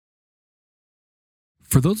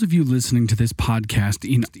For those of you listening to this podcast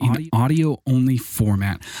in audio-only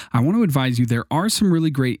format, I want to advise you there are some really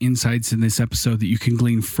great insights in this episode that you can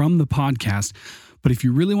glean from the podcast. But if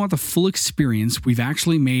you really want the full experience, we've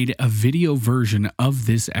actually made a video version of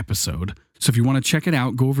this episode. So if you want to check it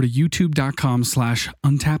out, go over to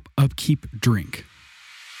youtube.com/untapupkeepdrink.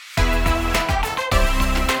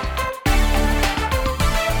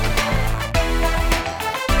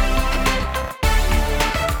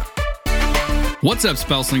 What's up,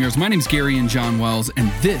 Spellslingers? My name's Gary and John Wells,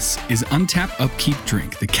 and this is Untap Upkeep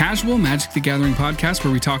Drink, the casual Magic the Gathering podcast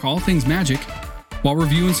where we talk all things Magic while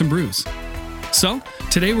reviewing some brews. So,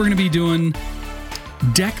 today we're going to be doing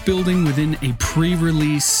deck building within a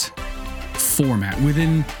pre-release format,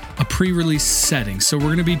 within a pre-release setting. So we're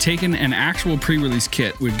going to be taking an actual pre-release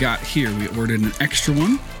kit we've got here. We ordered an extra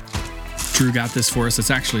one. Drew got this for us. It's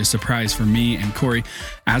actually a surprise for me and Corey.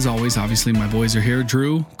 As always, obviously, my boys are here.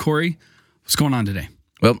 Drew, Corey, what's going on today?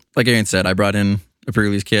 Well, like Aaron said, I brought in a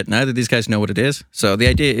pre-release kit. Neither of these guys know what it is. So the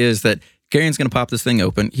idea is that Garen's going to pop this thing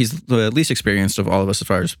open. He's the least experienced of all of us as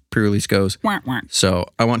far as pre-release goes. So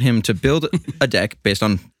I want him to build a deck based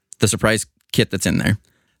on the surprise kit that's in there.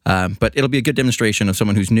 But it'll be a good demonstration of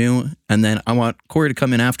someone who's new. And then I want Corey to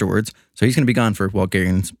come in afterwards. So he's going to be gone for while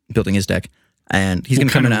Garen's building his deck. And he's going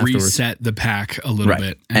to come in afterwards. Reset the pack a little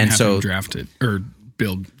bit and have him draft it or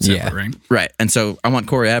build separate, right? Right. And so I want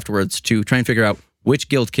Corey afterwards to try and figure out which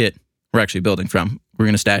guild kit we're actually building from. We're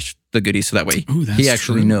going to stash the goodies so that way he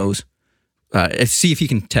actually knows. See if he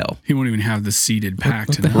can tell. He won't even have the seeded pack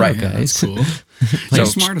to know. Right, guys. That's cool. So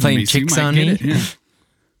smarter than me, so you might get it. Yeah.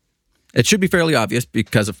 It should be fairly obvious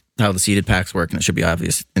because of how the seeded packs work, and it should be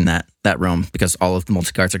obvious in that realm because all of the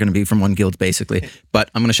multi-cards are going to be from one guild, basically. But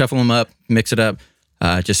I'm going to shuffle them up, mix it up,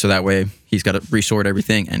 just so that way he's got to resort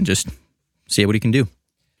everything and just see what he can do.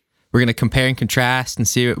 We're going to compare and contrast and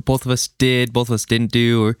see what both of us did, both of us didn't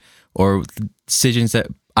do, or decisions that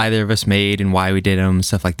either of us made and why we did them,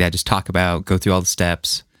 stuff like that. Just talk about, go through all the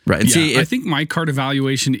steps. Right. And I think my card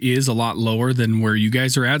evaluation is a lot lower than where you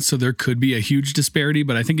guys are at, so there could be a huge disparity,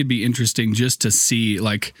 but I think it'd be interesting just to see,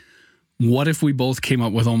 like, what if we both came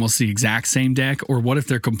up with almost the exact same deck, or what if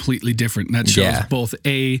they're completely different? And that shows both,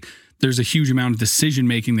 A, there's a huge amount of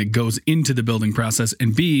decision-making that goes into the building process,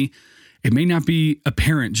 and B, it may not be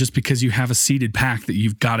apparent just because you have a seeded pack that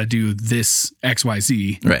you've got to do this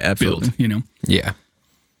XYZ build, you know? Yeah.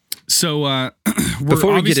 So we're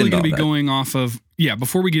obviously going to be going off of,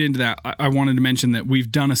 before we get into that, I wanted to mention that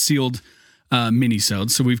we've done a sealed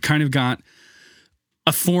mini-sode. So we've kind of got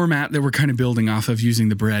a format that we're kind of building off of using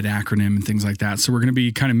the BREAD acronym and things like that. So we're going to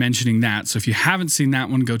be kind of mentioning that. So if you haven't seen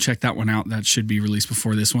that one, go check that one out. That should be released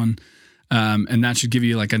before this one. And that should give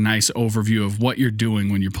you like a nice overview of what you're doing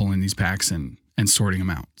when you're pulling these packs and sorting them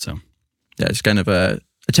out. So yeah, it's kind of a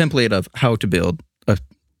template of how to build a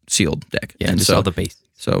sealed deck. Yeah, and just all the base.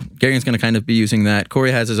 So Garen's going to kind of be using that.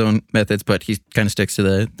 Corey has his own methods, but he kind of sticks to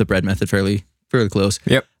the BREAD method fairly close.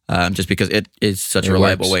 Yep. Just because it is such a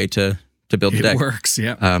reliable way to build the deck. It works,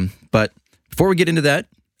 yeah. But before we get into that,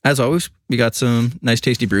 as always, we got some nice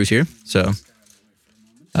tasty brews here. So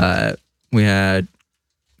we had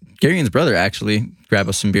Garen's brother actually grab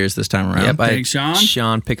us some beers this time around. Yep, thanks, Sean.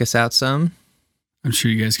 Sean, pick us out some. I'm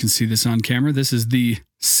sure you guys can see this on camera. This is the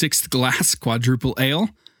 6th Glass Quadruple Ale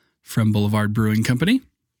from Boulevard Brewing Company.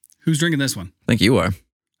 Who's drinking this one? I think you are. I'm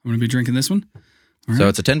going to be drinking this one. All right. So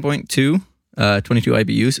it's a 10.2, 22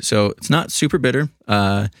 IBUs. So it's not super bitter,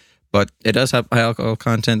 but it does have high alcohol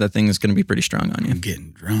content. That thing is going to be pretty strong on you. I'm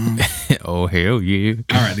getting drunk. Oh, hell yeah.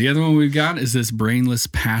 All right. The other one we've got is this Brainless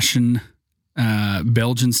Passion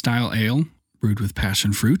Belgian style ale brewed with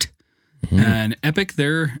passion fruit. Mm-hmm. And Epic,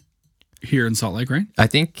 they're here in Salt Lake, right? I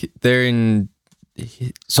think they're in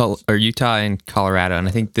Utah and Colorado, and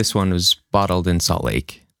I think this one was bottled in Salt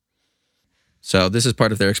Lake. So this is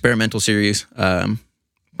part of their experimental series,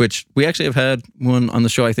 which we actually have had one on the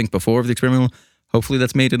show, I think, before of the experimental. Hopefully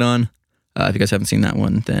that's made it on. If you guys haven't seen that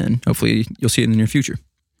one, then hopefully you'll see it in the near future.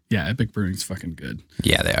 Yeah, Epic Brewing's fucking good.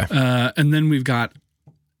 Yeah, they are. And then we've got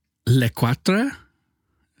Le Quatre.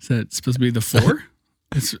 Is that supposed to be the 4?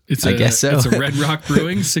 I guess so. It's a Red Rock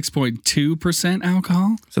Brewing, 6.2%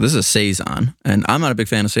 alcohol. So this is a Saison, and I'm not a big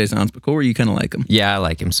fan of Saisons, but Corey, you kind of like them. Yeah, I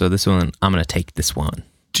like him. So this one, I'm going to take this one.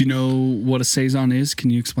 Do you know what a Saison is? Can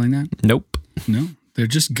you explain that? Nope. No? They're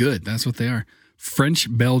just good. That's what they are.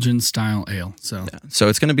 French-Belgian style ale. So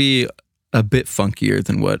it's going to be a bit funkier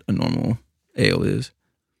than what a normal ale is.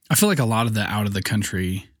 I feel like a lot of the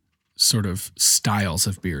out-of-the-country sort of styles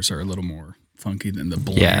of beers are a little more funky than the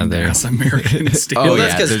bland ass American style. Oh,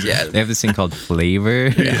 yeah. They have this thing called flavor.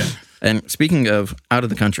 Yeah. And speaking of out of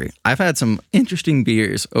the country, I've had some interesting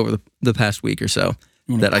beers over the past week or so.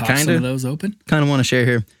 that I pop some kind of those open. of want to share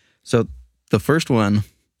here. So the first one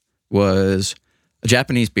was a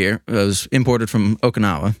Japanese beer. It was imported from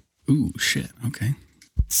Okinawa. Ooh, shit. Okay.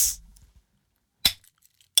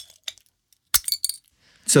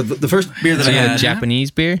 So the first beer that So I you had had Japanese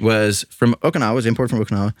beer? was from Okinawa. It was imported from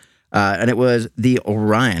Okinawa. And it was the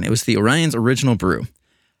Orion. It was the Orion's original brew.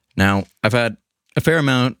 Now, I've had a fair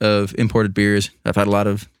amount of imported beers. I've had a lot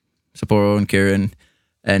of Sapporo and Kirin.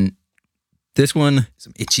 And this one,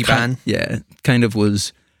 Some Ichiban. kind of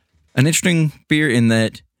was an interesting beer in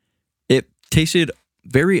that it tasted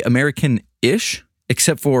very American-ish,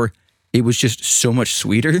 except for it was just so much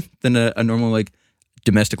sweeter than a normal like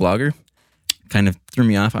domestic lager. Kind of threw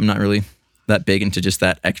me off. I'm not really that big into just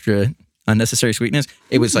that extra unnecessary sweetness.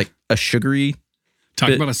 It was like a sugary. Talk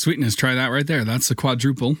about a sweetness. Try that right there. That's a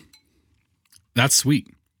quadruple. That's sweet.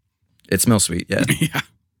 It smells sweet, yeah. Yeah.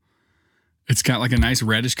 It's got like a nice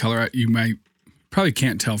reddish color. You might probably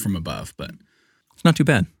can't tell from above, but It's not too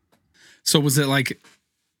bad. so was it like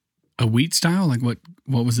a wheat style? Like what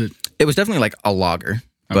was it? It was definitely like a lager,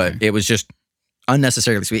 but Okay. it was just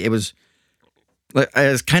unnecessarily sweet. It was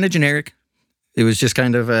kind of generic. It was just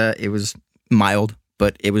kind of it was mild,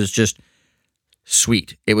 but it was just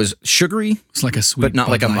sweet. It was sugary, It's like a sweet, but not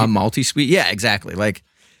like a Bud Light. malty sweet. Yeah, exactly. Like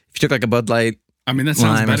if you took like a Bud Light, I mean, that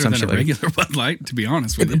sounds lime or better some than a shit like- regular Bud Light, to be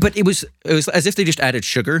honest with you. but it was as if they just added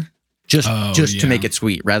sugar just yeah. to make it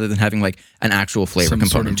sweet, rather than having like an actual flavor Some sort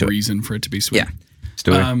component of to it. reason for it to be sweet. Yeah.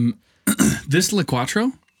 Story. This Le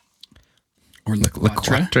Quattro or Le Le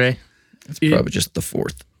Quatre, Quatre. It's it- probably just the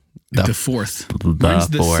fourth. the fourth. The Mine's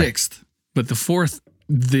the fourth. sixth, but the fourth.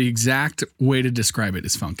 The exact way to describe it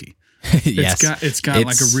is funky. Yes. It's got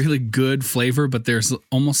like a really good flavor, but there's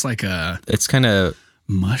almost like a It's kind of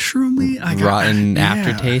mushroomy, rotten yeah.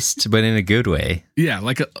 aftertaste, but in a good way. Yeah,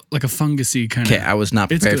 like a fungusy kind Okay, of. I was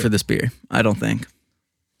not It's prepared good. for this beer. I don't think.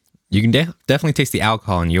 You can definitely taste the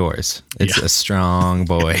alcohol in yours. It's Yeah. a strong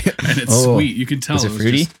boy. And it's Oh. sweet. You can tell. Is it was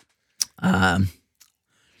fruity? just-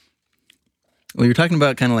 Well, you're talking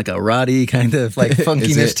about kind of like a roddy kind of like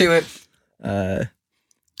funkiness it? to it.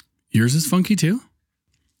 yours is funky too.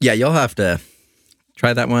 Yeah, you'll have to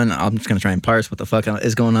try that one. I'm just gonna try and parse what the fuck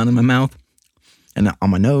is going on in my mouth and on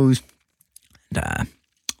my nose. And,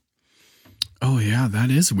 Oh yeah, that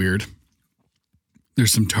is weird.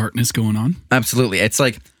 There's some tartness going on. absolutely, it's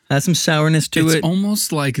like has some sourness to It's it.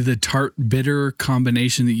 almost like the tart bitter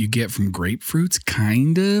combination that you get from grapefruits,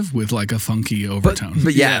 kind of, with like a funky overtone.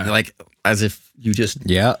 But yeah, like as if you just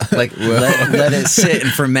Yeah. like let it sit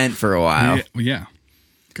and ferment for a while. yeah, well, yeah.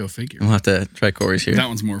 Go figure. We'll have to try Corey's here. That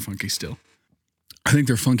one's more funky still. I think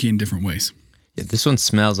they're funky in different ways. Yeah, this one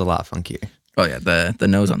smells a lot funkier. Oh yeah, the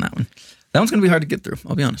nose on that one. That one's gonna be hard to get through.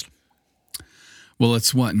 I'll be honest. Well,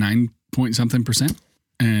 it's what, 9-point-something%?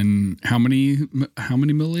 And how many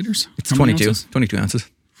milliliters? It's How many 22, ounces? 22 ounces.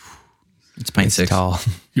 It's pint It's six. tall.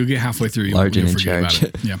 You'll get halfway through. Large You'll and in forget about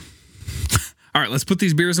charge. it. Yeah. All right, let's put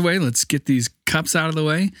these beers away. Let's get these cups out of the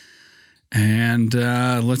way. And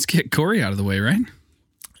let's get Corey out of the way, right?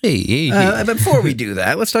 Hey. But before we do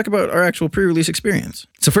that, let's talk about our actual pre-release experience.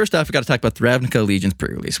 So first off, we got to talk about the Ravnica Legion's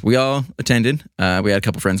pre-release. We all attended. We had a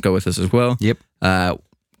couple friends go with us as well. Yep.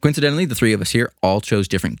 Coincidentally, the three of us here all chose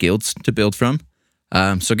different guilds to build from.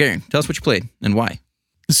 So Garen, tell us what you played and why.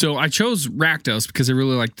 So I chose Rakdos because I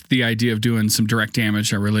really liked the idea of doing some direct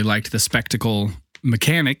damage. I really liked the spectacle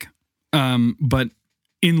mechanic. But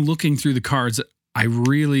in looking through the cards, I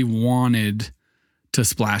really wanted to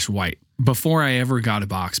splash white before I ever got a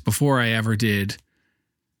box, before I'd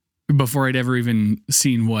ever even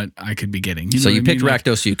seen what I could be getting. So know you what I picked mean?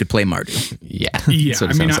 Rakdos so you could play Mardu. Yeah. Yeah, That's what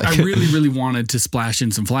I it mean, sounds I like. really, really wanted to splash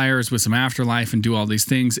in some flyers with some afterlife and do all these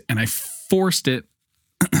things, and I forced it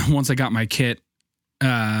once I got my kit,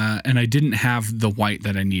 and I didn't have the white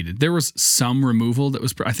that I needed. There was some removal that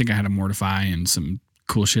was, I think I had a Mortify and some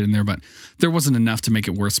cool shit in there, but there wasn't enough to make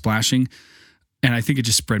it worth splashing, and I think it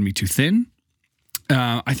just spread me too thin.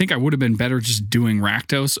 I think I would have been better just doing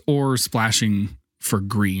Rakdos or splashing for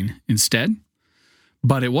green instead.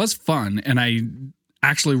 But it was fun, and I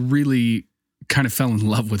actually really kind of fell in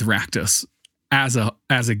love with Rakdos as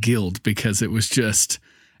a guild because it was just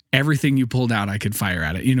everything you pulled out, I could fire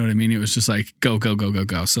at it. You know what I mean? It was just like go, go, go, go,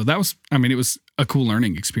 go. So that was, I mean, it was a cool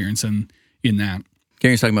learning experience in that.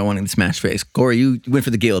 Garen's talking about wanting to smash face. Corey, you went for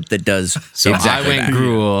the guild that does So exactly I went that.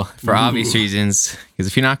 Gruul for obvious reasons. Because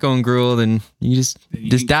if you're not going Gruul, then you just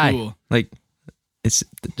ain't die. cool. Like it's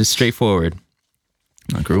just straightforward.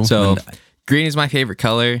 Not Gruul. So And green is my favorite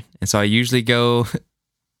color, and so I usually go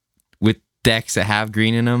with decks that have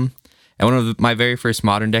green in them. And one of my very first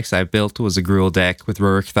modern decks I built was a Gruul deck with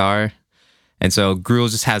Ruric Thar. And so Gruul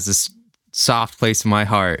just has this soft place in my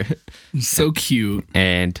heart. So cute.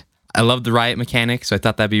 And I love the riot mechanic, so I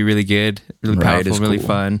thought that'd be really good, really Riot powerful, is really cool.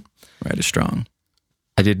 fun. Right is strong.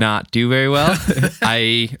 I did not do very well.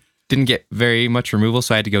 I didn't get very much removal,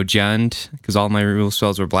 so I had to go Jund because all my removal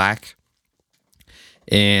spells were black.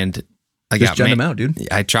 And I Just got jund them out, dude.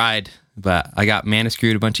 I tried, but I got mana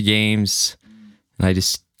screwed a bunch of games, and I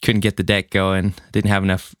just couldn't get the deck going. Didn't have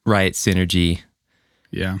enough riot synergy.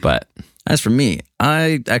 Yeah. But As for me,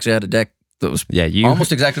 I actually had a deck that was you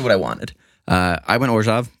almost exactly what I wanted. I went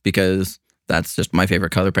Orzhov because that's just my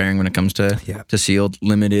favorite color pairing when it comes to sealed,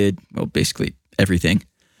 limited, well, basically everything.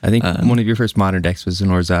 I think one of your first modern decks was an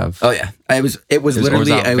Orzhov. Oh yeah, it was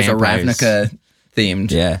literally Orzhov it was vampires. a Ravnica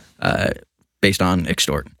themed, Yeah. based on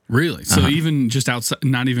Extort. Really? So even just outside,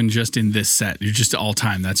 not even just in this set, you're just all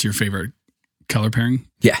time. That's your favorite color pairing?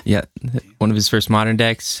 Yeah, Yeah. One of his first modern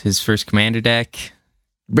decks, his first commander deck.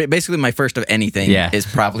 basically my first of anything is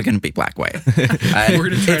probably going to be black white. We're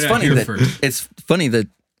gonna try it's that funny here that first. it's funny that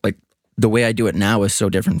like the way I do it now is so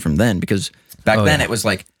different from then, because back then it was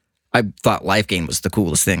like I thought life gain was the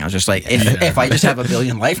coolest thing. I was just like, if I just have a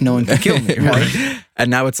billion life, no one can kill me, right? And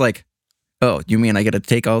now it's like, oh, you mean I get to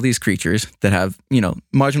take all these creatures that have,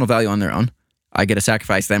 marginal value on their own. I get to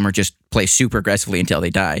sacrifice them or just play super aggressively until they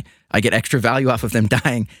die. I get extra value off of them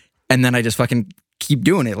dying, and then I just fucking keep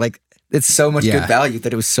doing it. Like, it's so much good value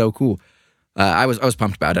that it was so cool. I was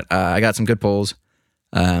pumped about it. I got some good pulls.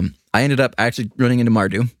 I ended up actually running into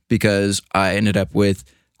Mardu because I ended up with,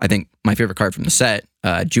 I think, my favorite card from the set,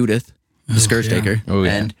 Judith, the Scourge Taker. Oh,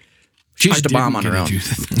 yeah. And she's just a bomb on her own.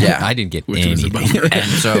 Yeah. I didn't get Which was a anything. bummer. And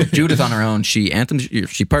so Judith on her own, she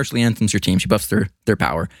partially anthems your team. She buffs their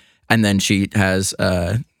power. And then she has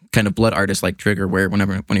kind of Blood Artist-like trigger where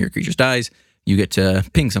whenever one of your creatures dies, you get to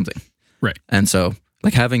ping something. Right. And so,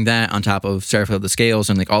 like, having that on top of Seraph of the Scales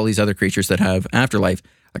and like all these other creatures that have afterlife,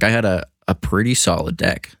 like I had a pretty solid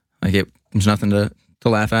deck. Like, it was nothing to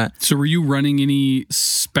laugh at. So were you running any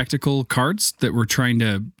spectacle cards that were trying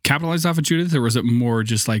to capitalize off of Judith, or was it more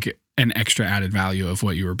just like an extra added value of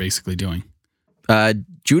what you were basically doing?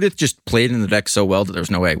 Judith just played in the deck so well that there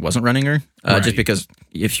was no way I wasn't running her. Right. Just because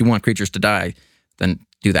if you want creatures to die, then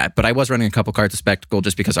do that. But I was running a couple cards of Spectacle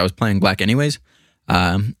just because I was playing black anyways.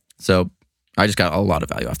 So I just got a lot of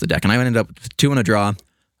value off the deck. And I ended up with 2 in a draw,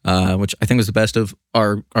 which I think was the best of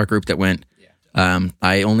our group that went.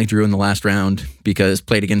 I only drew in the last round because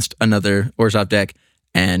played against another Orzhov deck,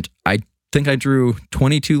 and I think I drew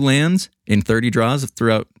 22 lands in 30 draws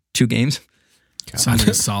throughout 2 games. Sounds like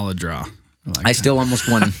a solid draw. Like I that. still almost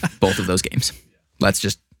won both of those games. That's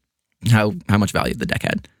just how much value the deck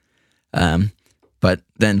had. But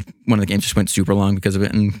then one of the games just went super long because of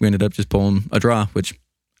it, and we ended up just pulling a draw, which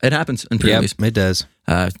it happens in pre-release. It does.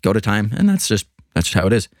 Go to time, and that's just how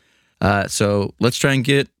it is. So let's try and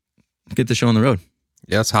get the show on the road.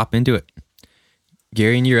 Yeah, let's hop into it.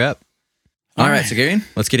 Gary, and you're up. All right, so Gary,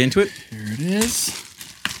 let's get into it. Here it is.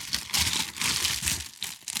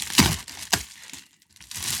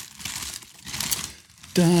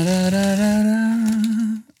 Da, da, da, da,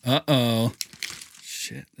 da. Uh-oh.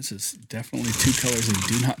 Shit, this is definitely 2 colors that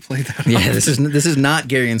do not play that Yeah, often. this is not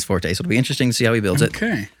Garion's forte, so it'll be interesting to see how he builds it.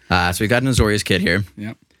 Okay. So we've got an Azorius kit here.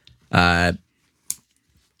 Yep. The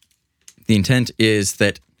intent is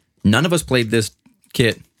that none of us played this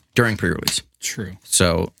kit during pre-release. True.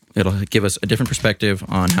 So it'll give us a different perspective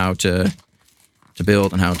on how to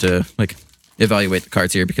build and how to like evaluate the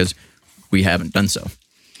cards here because we haven't done so.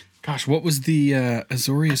 Gosh, what was the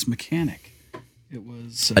Azorius mechanic? It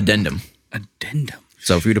was Addendum. Addendum.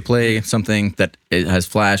 So if we were to play something that it has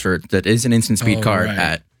flash or that is an instant speed card right.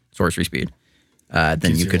 at sorcery speed, then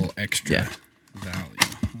Gives you a could little extra value.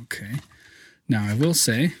 Okay. Now I will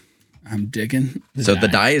say, I'm digging. So the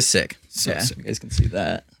die is sick. So sick. You guys can see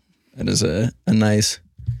that. That is a nice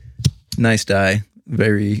die.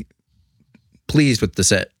 Very pleased with the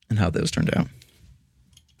set and how those turned out.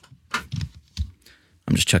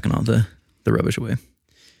 I'm just chucking all the rubbish away.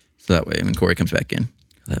 So that way when Corey comes back in,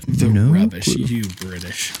 he'll have The no rubbish, clue. you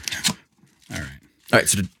British. All right. All right,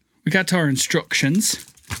 so We got to our instructions.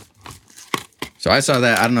 I saw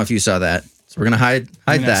that. I don't know if you saw that. So we're gonna hide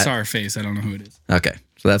I mean, I that. saw her face. I don't know who it is. Okay,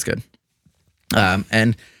 so that's good.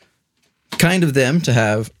 And kind of them to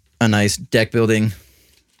have a nice deck building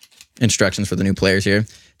instructions for the new players here.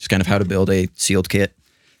 Just kind of how to build a sealed kit.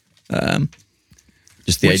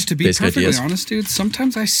 Just the Which, to be basic perfectly ideas. honest, dude,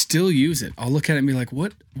 sometimes I still use it. I'll look at it and be like,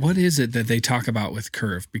 what is it that they talk about with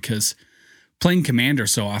curve? Because playing Commander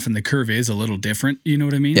so often, the curve is a little different. You know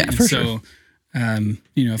what I mean? Yeah, and for so,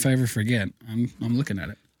 if I ever forget, I'm looking at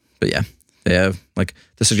it. But yeah, they have like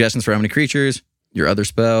the suggestions for how many creatures, your other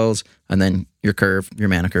spells, and then your curve, your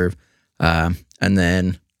mana curve. and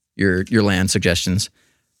then your land suggestions.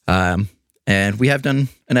 And we have done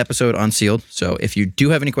an episode on sealed. So if you do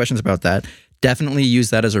have any questions about that, definitely use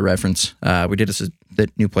that as a reference. We did this so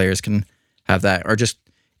that new players can have that, or just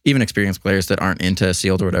even experienced players that aren't into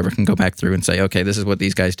sealed or whatever can go back through and say, okay, this is what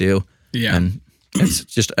these guys do. Yeah. And it's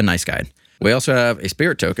just a nice guide. We also have a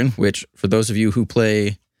spirit token, which for those of you who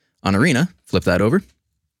play on Arena, flip that over.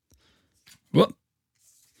 Well,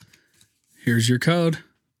 here's your code.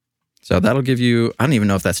 So that'll give you, I don't even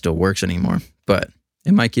know if that still works anymore, but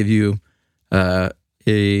it might give you a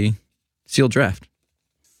sealed draft.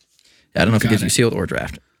 I don't know if it gives you sealed or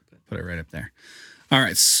draft. Put it right up there. All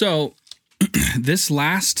right. So this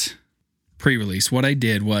last pre-release, what I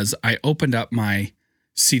did was I opened up my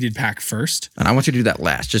seeded pack first. And I want you to do that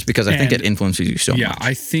last, just because I think it influences you so much. Yeah,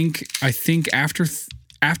 I think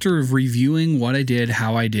after reviewing what I did,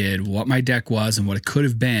 how I did, what my deck was, and what it could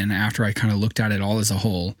have been after I kind of looked at it all as a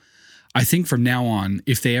whole, I think from now on,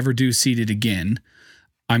 if they ever do seeded again,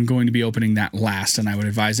 I'm going to be opening that last, and I would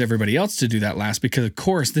advise everybody else to do that last because, of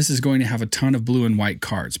course, this is going to have a ton of blue and white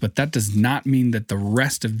cards, but that does not mean that the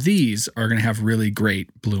rest of these are going to have really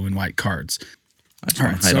great blue and white cards. All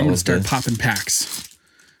right, so I'm going to start popping packs.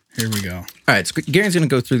 Here we go. All right, so Garen's going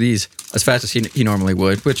to go through these as fast as he normally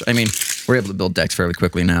would, which, I mean, we're able to build decks fairly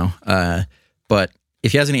quickly now. But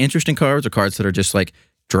if he has any interesting cards or cards that are just like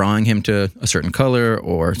drawing him to a certain color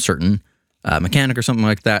or certain mechanic or something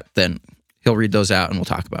like that, then he'll read those out and we'll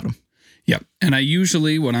talk about them. Yep. And I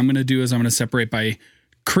usually, what I'm going to do is I'm going to separate by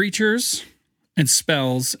creatures and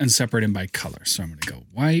spells and separate them by color. So I'm going to go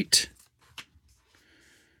white,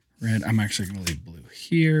 red. I'm actually going to leave blue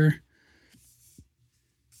here.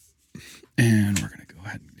 And we're going to go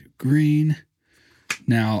ahead and do green.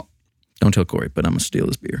 Now, don't tell Corey, but I'm going to steal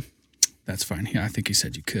his beer. That's fine. Yeah, I think he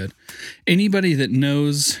said you could. Anybody that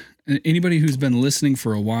knows, anybody who's been listening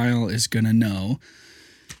for a while is going to know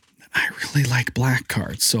I really like black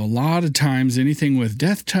cards. So a lot of times, anything with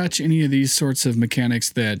Death Touch, any of these sorts of mechanics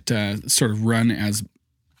that sort of run as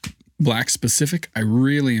black specific, I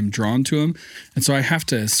really am drawn to them. And so I have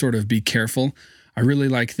to sort of be careful. I really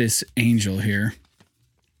like this Angel here,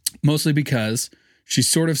 mostly because she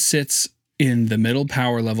sort of sits in the middle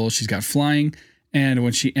power level. She's got flying, and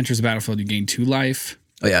when she enters the battlefield, you gain 2 life.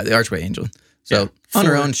 Oh, yeah, the Archway Angel. So on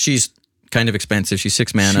her own, she's kind of expensive. She's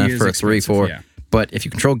 6 mana for a 3/4. Yeah. But if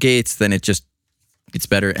you control gates, then it just gets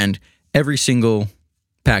better. And every single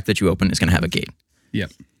pack that you open is going to have a gate.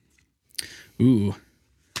 Yep. Ooh,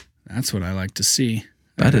 that's what I like to see.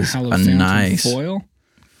 That is a nice foil.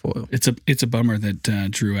 It's a bummer that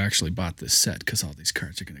Drew actually bought this set because all these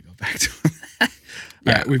cards are going to go back to him.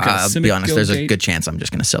 Yeah, we've got I'll be honest. There's a good chance I'm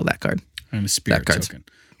just going to sell that card. And a spirit token.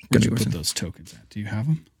 Where'd you put those tokens at? Do you have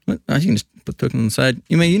them? You can just put tokens on the side.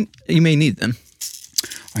 You may need them.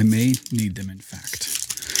 I may need them, in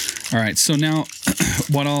fact. All right, so now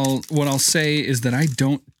what I'll say is that I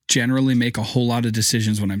don't generally make a whole lot of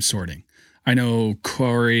decisions when I'm sorting. I know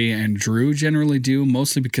Corey and Drew generally do,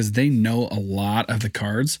 mostly because they know a lot of the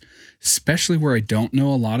cards, especially where I don't know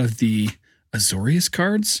a lot of the Azorius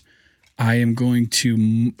cards. I am going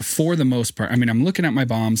to, for the most part, I mean, I'm looking at my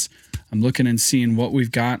bombs, I'm looking and seeing what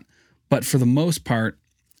we've got, but for the most part,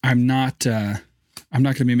 I'm not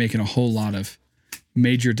going to be making a whole lot of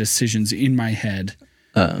major decisions in my head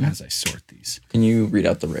as I sort these. Can you read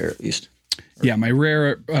out the rare at least? Yeah, my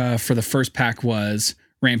rare for the first pack was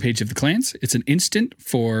Rampage of the Clans. It's an instant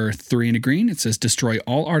for 3 and a green. It says destroy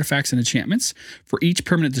all artifacts and enchantments. For each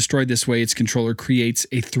permanent destroyed this way, its controller creates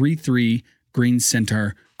a 3/3 green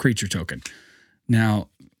centaur creature token. Now,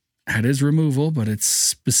 that is removal, but it's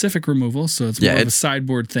specific removal, so it's more of a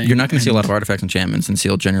sideboard thing. You're not going to see a lot of artifacts and enchantments in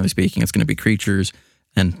sealed, generally speaking. It's going to be creatures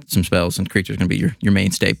and some spells, and creatures are going to be your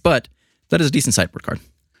mainstay. But that is a decent sideboard card.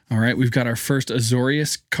 All right, we've got our first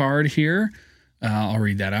Azorius card here. I'll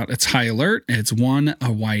read that out. It's High Alert. It's 1,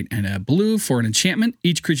 a white, and a blue for an enchantment.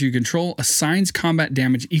 Each creature you control assigns combat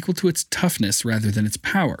damage equal to its toughness rather than its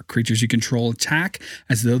power. Creatures you control attack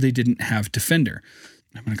as though they didn't have Defender.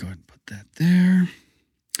 I'm going to go ahead and put that there.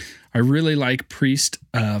 I really like Priest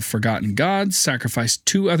of Forgotten Gods. Sacrifice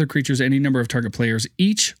 2 other creatures, any number of target players.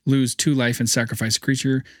 Each lose 2 life and sacrifice a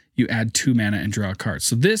creature. You add 2 mana and draw a card.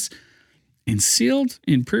 So this, in sealed,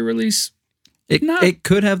 in pre-release, it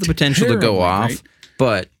could have the potential to go off, right?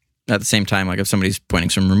 But at the same time, like if somebody's pointing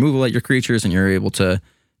some removal at your creatures and you're able to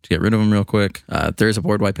get rid of them real quick, there's a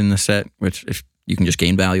board wipe in this set, which if you can just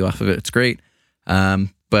gain value off of it, it's great.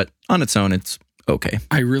 But on its own, it's okay.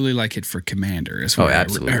 I really like it for Commander as well. Oh,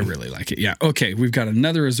 absolutely. I really like it. Yeah. Okay, we've got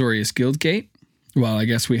another Azorius Guildgate. Well, I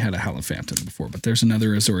guess we had a Halophantom before, but there's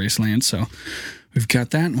another Azorius land, so we've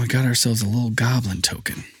got that, and we got ourselves a little Goblin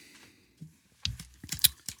token.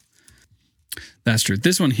 That's true.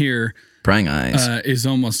 This one here Prying Eyes. is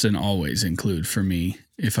almost an always include for me.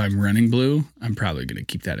 If I'm running blue, I'm probably going to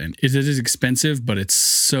keep that in. It is expensive, but it's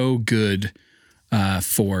so good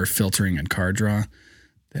for filtering and card draw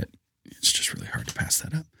that it's just really hard to pass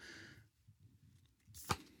that up.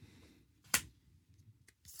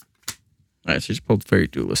 All right, so you just pulled Fairy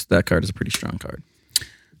Duelist. That card is a pretty strong card.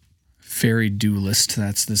 Fairy Duelist,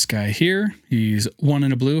 that's this guy here. He's 1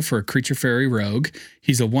 and a blue for a creature fairy rogue.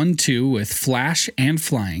 He's a 1/2 with flash and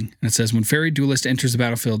flying. And it says when Fairy Duelist enters the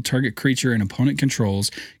battlefield, target creature an opponent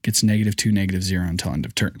controls gets -2, -0 until end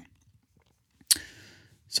of turn.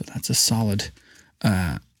 So that's a solid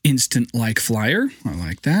instant-like flyer. I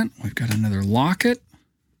like that. We've got another Locket.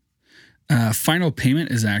 Final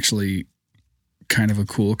Payment is actually kind of a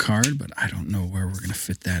cool card, but I don't know where we're going to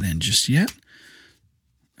fit that in just yet.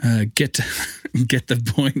 Get the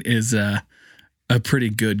Point is a pretty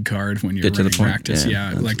good card when you're Get to running the point. Rakdos.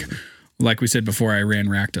 Yeah, like we said before, I ran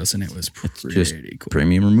Rakdos and it was pretty cool.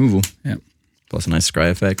 Premium removal. Yep. Plus a nice scry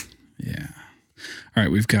effect. Yeah. All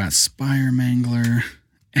right, we've got Spire Mangler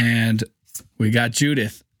and we got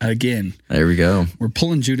Judith again. There we go. We're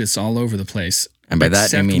pulling Judith all over the place. And by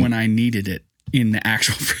that, I mean when I needed it in the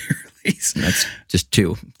actual pre-release. That's just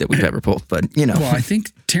 2 that we've ever pulled, but you know. Well, I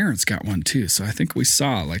think Terrence got one too, so I think we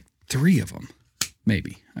saw like 3 of them.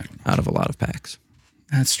 Maybe. I don't know. Out of a lot of packs.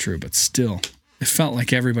 That's true, but still, it felt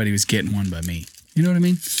like everybody was getting one by me. You know what I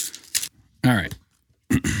mean? All right.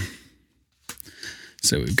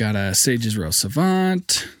 So we've got a Sage's Row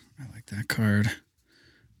Savant. I like that card.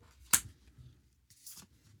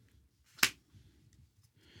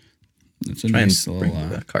 That's a Try nice and little... bring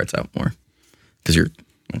the cards out more. Because you're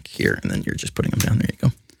like here, and then you're just putting them down. There you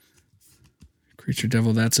go. Creature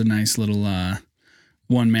Devil, that's a nice little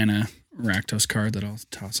 1-mana Rakdos card that I'll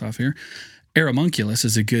toss off here. Aeromunculus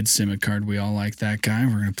is a good Simic card. We all like that guy.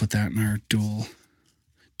 We're going to put that in our duel.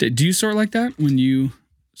 Do you sort like that when you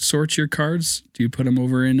sort your cards? Do you put them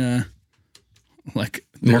over in like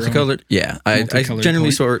multicolored? Yeah, I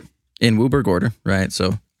generally sort in WUBRG order, right?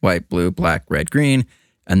 So white, blue, black, red, green.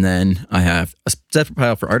 And then I have a separate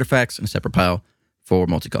pile for artifacts and a separate pile for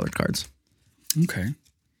multicolored cards. Okay.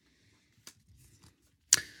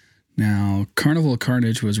 Now, Carnival of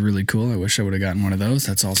Carnage was really cool. I wish I would have gotten one of those.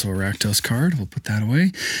 That's also a Rakdos card. We'll put that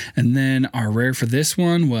away. And then our rare for this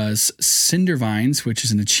one was Cindervines, which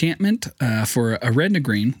is an enchantment for a red and a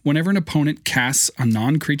green. Whenever an opponent casts a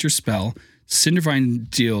non-creature spell, Cindervine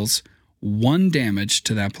deals 1 damage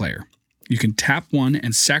to that player. You can tap 1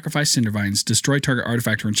 and sacrifice Cindervines, destroy target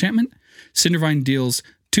artifact or enchantment. Cindervine deals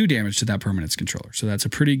 2 damage to that permanent's controller. So that's a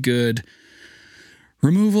pretty good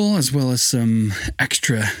removal, as well as some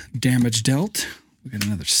extra damage dealt. We got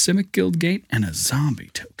another Simic Guild Gate and a zombie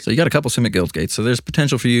token. So you got a couple Simic Guild Gates. So there's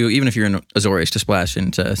potential for you, even if you're in Azorius, to splash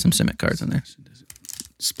into some Simic cards in there.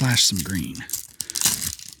 Splash some green.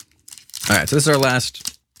 All right, so this is our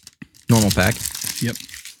last normal pack. Yep.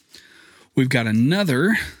 We've got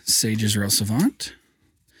another Sage's Row Savant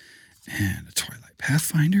and a Twilight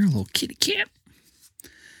Pathfinder, a little kitty cat.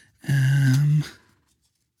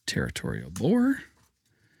 Territorial Lore.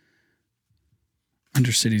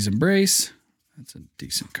 Undercity's Embrace. That's a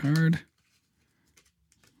decent card.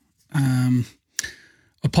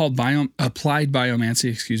 Applied Biomancy,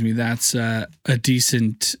 excuse me. That's a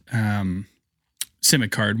decent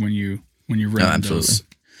Simic card when you run those.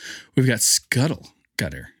 We've got Scuttle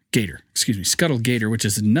Gator, which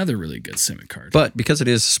is another really good Simic card. But because it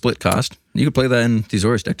is split cost, you could play that in the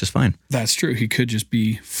Azorius deck just fine. That's true. He could just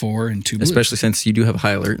be 4 and 2 blues. Especially since you do have a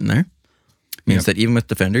high alert in there. Means that even with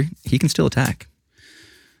Defender, he can still attack.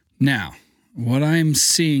 Now, what I'm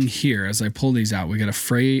seeing here as I pull these out, we got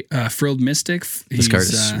a Frilled Mystic. This card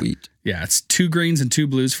is sweet. Yeah, it's 2 greens and 2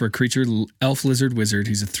 blues for a creature, Elf Lizard Wizard.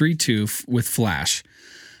 He's a 3/2 with Flash.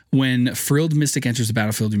 When Frilled Mystic enters the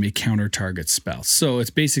battlefield, you may counter target spell. So it's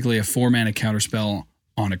basically a 4-mana counter spell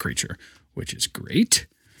on a creature, which is great.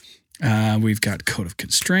 We've got Code of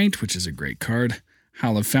Constraint, which is a great card.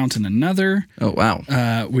 Hallowed Fountain, another. Oh,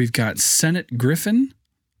 wow. We've got Senate Griffin.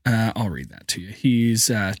 I'll read that to you.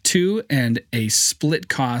 He's 2 and a split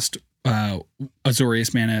cost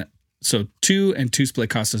Azorius mana. So 2 and 2 split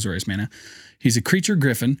cost Azorius mana. He's a creature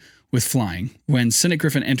griffin with flying. When Senate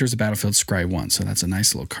Griffin enters the battlefield, scry 1. So that's a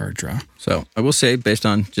nice little card draw. So I will say, based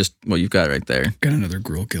on just what you've got right there. Got another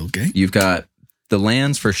Gruul Guild Gate. You've got the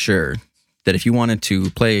lands for sure. that if you wanted to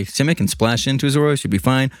play Simic and splash into Azorius, you'd be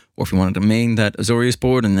fine. Or if you wanted to main that Azorius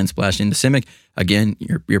board and then splash into Simic, again,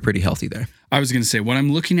 you're pretty healthy there. I was going to say, what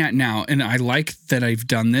I'm looking at now, and I like that I've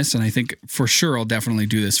done this, and I think for sure I'll definitely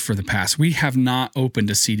do this for the past. We have not opened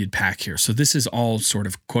a seeded pack here. So this is all sort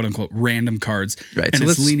of quote-unquote random cards. Right. And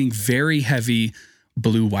it's leaning very heavy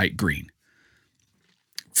blue, white, green.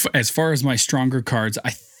 As far as my stronger cards, I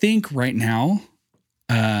think right now,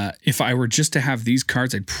 if I were just to have these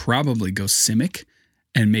cards, I'd probably go Simic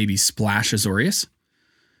and maybe splash Azorius.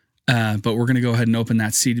 But we're going to go ahead and open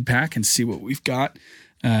that seeded pack and see what we've got.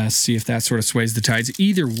 See if that sort of sways the tides.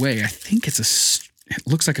 Either way, I think it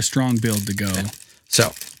looks like a strong build to go. Okay.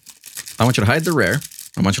 So I want you to hide the rare.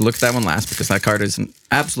 I want you to look at that one last because that card is an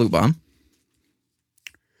absolute bomb.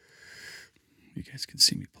 You guys can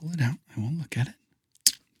see me pull it out. I won't look at it.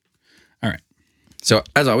 All right. So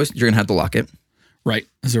as always, you're going to have to lock it. Right.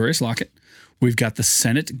 Azorius Locket. We've got the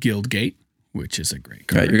Senate Guildgate, which is a great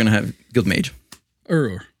card. Right. You're going to have Guild Mage.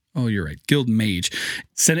 Oh, you're right. Guild Mage.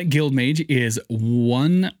 Senate Guild Mage is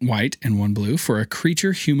 1 white and 1 blue for a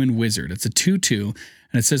creature human wizard. It's a 2/2,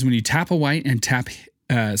 and it says when you tap a white and tap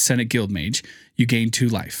Senate Guild Mage, you gain 2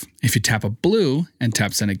 life. If you tap a blue and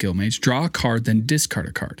tap Senate Guild Mage, draw a card, then discard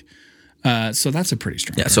a card. So that's a pretty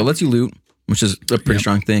strong card. So it lets you loot, which is a pretty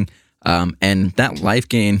strong thing. And that life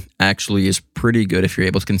gain actually is pretty good if you're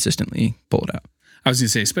able to consistently pull it out. I was going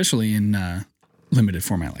to say, especially in limited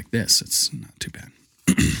format like this, it's not too bad.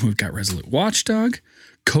 We've got Resolute Watchdog,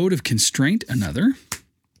 Code of Constraint, another,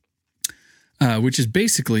 which is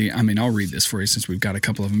basically, I mean, I'll read this for you since we've got a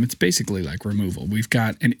couple of them. It's basically like removal. We've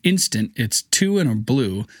got an instant, it's 2 and a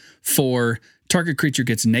blue for target creature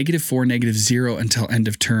gets -4, -0 until end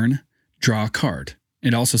of turn, draw a card.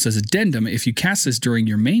 It also says addendum, if you cast this during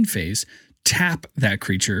your main phase, tap that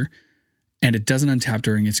creature, and it doesn't untap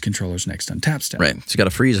during its controller's next untap step. Right. It's got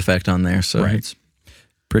a freeze effect on there, so it's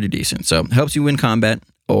pretty decent. So it helps you win combat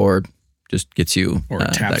or just gets you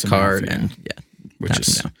that card and which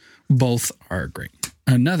is down. Both are great.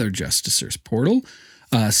 Another Justicer's Portal.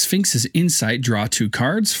 Sphinx's Insight, draw 2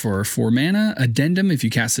 cards for 4 mana. Addendum, if you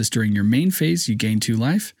cast this during your main phase, you gain 2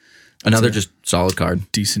 life. Another just solid card.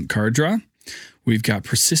 Decent card draw. We've got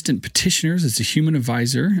Persistent Petitioners. It's a human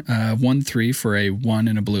advisor, 1/3 for a 1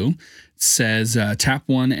 and a blue. It says tap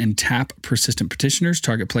 1 and tap Persistent Petitioners.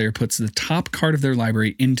 Target player puts the top card of their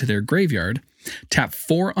library into their graveyard. Tap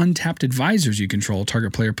 4 untapped advisors you control.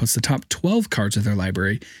 Target player puts the top 12 cards of their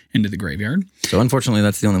library into the graveyard. So unfortunately,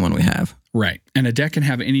 that's the only one we have. Right. And a deck can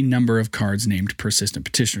have any number of cards named Persistent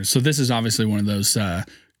Petitioners. So this is obviously one of those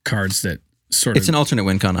cards that sort of... It's an alternate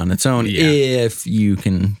win con on its own if you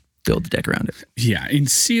can build the deck around it. Yeah. In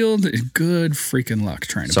sealed, good freaking luck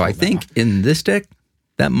trying to So pull I think in this deck,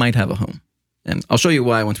 that might have a home. And I'll show you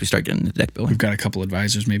why once we start getting the deck building. We've got a couple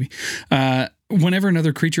advisors maybe. Whenever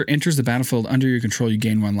another creature enters the battlefield under your control, you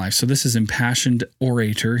gain 1 life. So this is Impassioned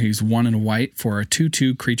Orator. He's 1 and a white for a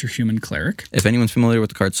 2/2 creature human cleric. If anyone's familiar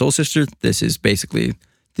with the card Soul Sister, this is basically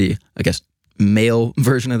the, I guess, male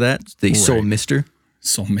version of that. The Soul Mister.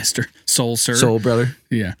 Soul Mister. Soul Sir. Soul Brother.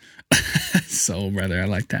 Yeah. Soul Brother. I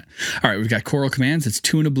like that. All right. We've got Coral Commands. It's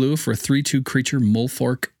 2 and a blue for a 3/2 creature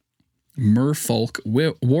Merfolk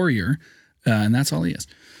Warrior. And that's all he is.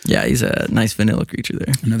 Yeah, he's a nice vanilla creature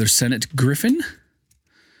there. Another Senate Griffin.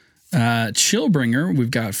 Chillbringer, we've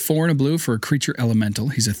got 4 and a blue for a creature elemental.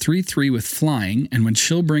 He's a 3/3 with flying, and when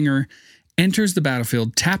Chillbringer enters the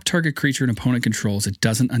battlefield, tap target creature an opponent controls. It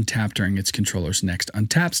doesn't untap during its controller's next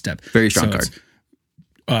untap step. Very strong card.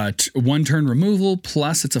 1 turn removal,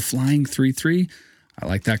 plus it's a flying 3/3. I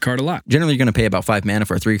like that card a lot. Generally, you're going to pay about 5 mana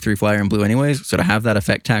for a 3/3 flyer in blue anyways, so to have that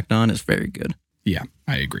effect tacked on is very good. Yeah,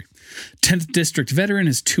 I agree. 10th District Veteran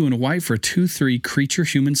is 2 and a white for a 2/3 creature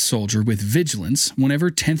human soldier with vigilance. Whenever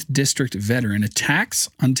 10th District Veteran attacks,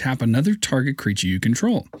 untap another target creature you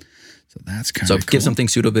control. So that's kind of cool. So give something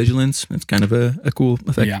pseudo-vigilance. It's kind of a cool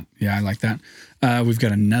effect. Yeah, I like that. We've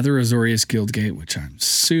got another Azorius Guildgate, which I'm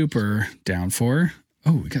super down for.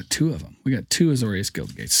 Oh, we got 2 of them. We got 2 Azorius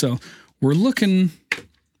Guildgates. So we're looking...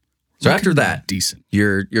 So after that, decent.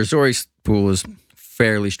 Your Azorius pool is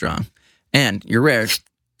fairly strong. And you're rare.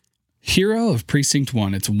 Hero of Precinct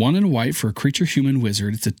 1. It's 1 and a white for a creature human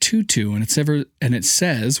wizard. It's a 2/2, and it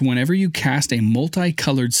says whenever you cast a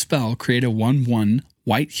multicolored spell, create a 1/1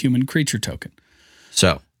 white human creature token.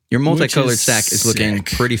 So your multicolored stack is looking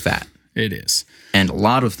pretty fat. It is. And a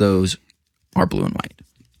lot of those are blue and white.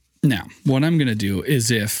 Now, what I'm going to do is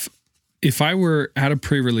if I were at a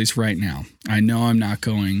pre-release right now, I know I'm not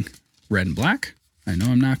going red and black. I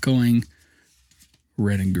know I'm not going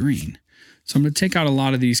red and green. So I'm going to take out a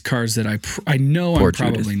lot of these cards that I know I'm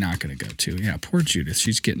probably not going to go to. Yeah, poor Judith.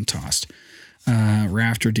 She's getting tossed.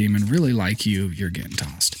 Raptor Demon, really like you. You're getting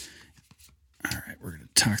tossed. All right, we're going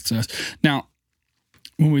to toss this. Now,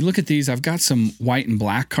 when we look at these, I've got some white and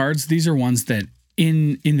black cards. These are ones that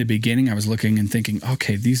in the beginning I was looking and thinking,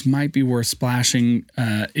 okay, these might be worth splashing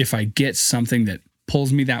if I get something that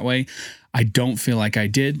pulls me that way. I don't feel like I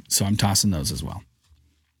did, so I'm tossing those as well.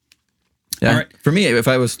 Yeah. All right. For me, if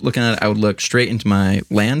I was looking at it, I would look straight into my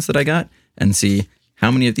lands that I got and see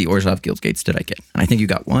how many of the Orzhov Guildgates did I get. And I think you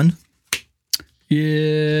got one.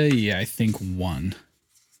 Yeah, I think one.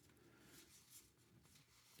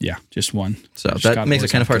 Yeah, just one. So that makes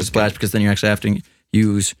it kind of hard to splash because then you actually have to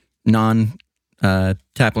use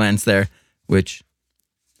non-tap lands there, because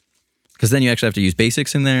then you actually have to use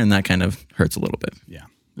basics in there, and that kind of hurts a little bit. Yeah,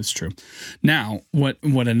 that's true. Now, what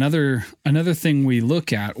another thing we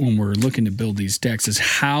look at when we're looking to build these decks is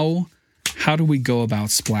how do we go about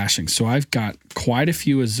splashing? So I've got quite a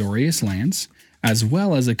few Azorius lands, as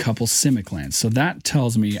well as a couple Simic lands. So that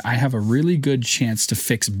tells me I have a really good chance to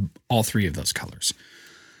fix all three of those colors.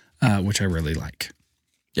 Which I really like.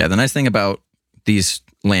 Yeah, the nice thing about these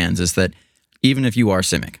lands is that even if you are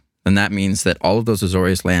Simic, then that means that all of those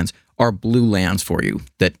Azorius lands are blue lands for you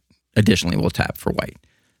that additionally will tap for white.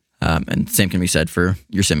 And same can be said for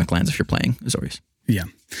your Simic lands if you're playing Azorius. Yeah.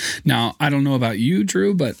 Now, I don't know about you,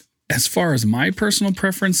 Drew, but as far as my personal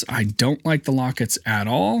preference, I don't like the lockets at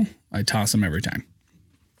all. I toss them every time.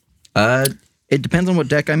 It depends on what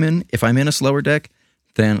deck I'm in. If I'm in a slower deck,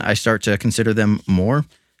 then I start to consider them more.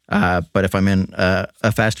 But if I'm in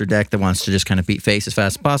a faster deck that wants to just kind of beat face as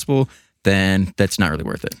fast as possible, then that's not really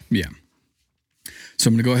worth it. Yeah. So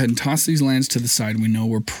I'm going to go ahead and toss these lands to the side. We know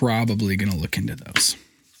we're probably going to look into those.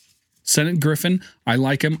 Senate Griffin, I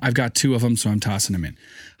like him. I've got two of them, so I'm tossing them in.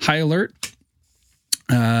 High Alert.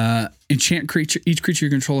 Enchant creature. Each creature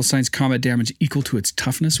you control assigns combat damage equal to its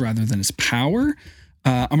toughness rather than its power.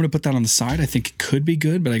 I'm going to put that on the side. I think it could be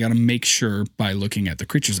good, but I got to make sure by looking at the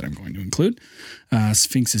creatures that I'm going to include.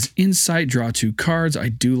 Sphinx's Insight, draw 2 cards. I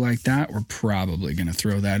do like that. We're probably going to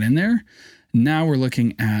throw that in there. Now we're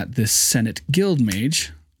looking at this Senate Guildmage,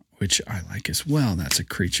 which I like as well. That's a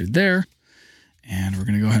creature there. And we're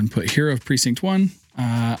going to go ahead and put Hero of Precinct 1.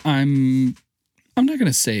 I'm not going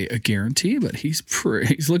to say a guarantee, but he's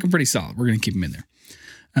looking pretty solid. We're going to keep him in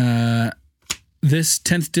there. This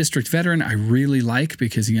 10th District Veteran I really like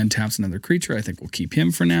because he untaps another creature. I think we'll keep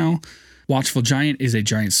him for now. Watchful Giant is a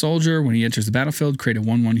giant soldier. When he enters the battlefield, create a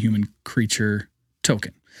 1/1 human creature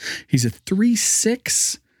token. He's a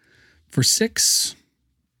 3/6 for 6,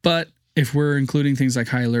 but if we're including things like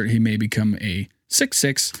High Alert, he may become a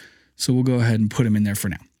 6/6, so we'll go ahead and put him in there for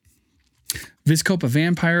now. Vizkopa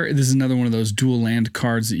Vampire, this is another one of those dual land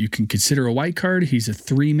cards that you can consider a white card. He's a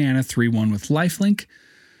 3-mana 3/1 with lifelink.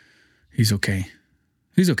 He's okay.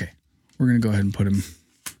 We're going to go ahead and put him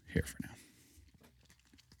here for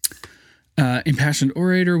now. Impassioned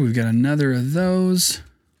Orator, we've got another of those.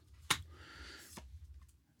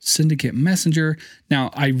 Syndicate Messenger.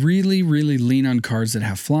 Now, I really, really lean on cards that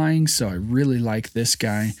have flying, so I really like this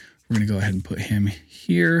guy. We're going to go ahead and put him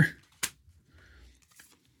here.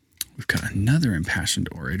 We've got another Impassioned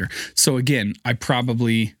Orator. So again, I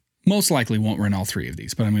probably most likely won't run all three of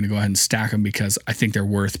these, but I'm going to go ahead and stack them because I think they're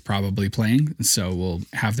worth probably playing. And so we'll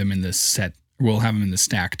have them in this set. We'll have them in the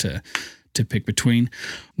stack to pick between.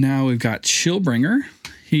 Now we've got Chillbringer.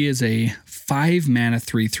 He is a 5-mana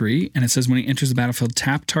 3/3, and it says when he enters the battlefield,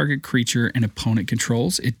 tap target creature and opponent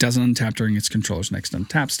controls. It doesn't untap during its controller's next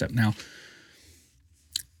untap step. Now,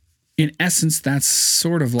 in essence, that's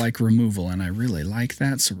sort of like removal, and I really like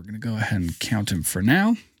that, so we're going to go ahead and count him for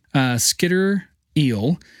now. Skitter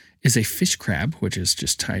Eel is a fish crab, which is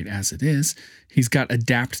just tight as it is. He's got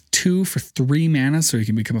Adapt 2 for 3 mana, so he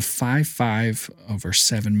can become a 5/5 over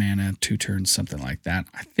 7 mana, 2 turns, something like that.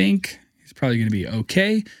 I think he's probably going to be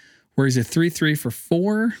okay. Where he's a 3/3 for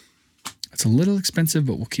 4. That's a little expensive,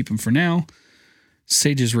 but we'll keep him for now.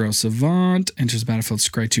 Sage's Row Savant enters the battlefield,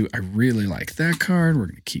 scry 2. I really like that card. We're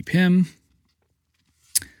going to keep him.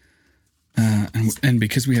 And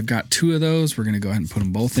because we have got 2 of those, we're going to go ahead and put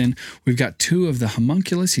them both in. We've got 2 of the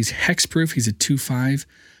Homunculus. He's hexproof. He's a 2/5.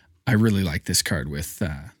 I really like this card with,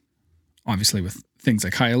 obviously, with things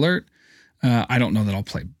like High Alert. I don't know that I'll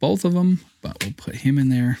play both of them, but we'll put him in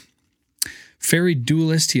there. Fairy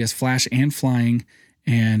Duelist. He has flash and flying,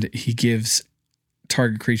 and he gives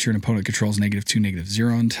target creature and opponent controls -2,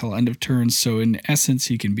 -0 until end of turn. So in essence,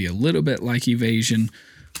 he can be a little bit like Evasion.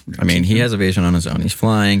 I mean, he has evasion on his own. He's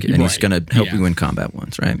flying, and he's going to help you win combat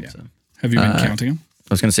once, right? Yeah. So, have you been counting him?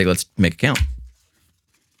 I was going to say, let's make a count.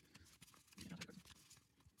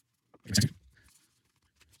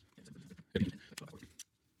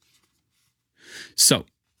 So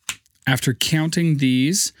after counting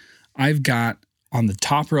these, I've got on the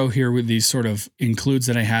top row here with these sort of includes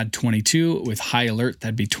that I had 22 with high alert,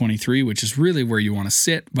 that'd be 23, which is really where you want to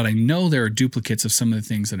sit. But I know there are duplicates of some of the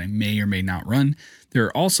things that I may or may not run. There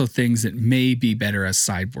are also things that may be better as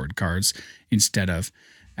sideboard cards instead of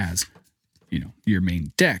as, your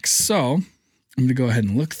main decks. So I'm going to go ahead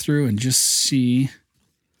and look through and just see.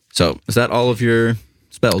 So is that all of your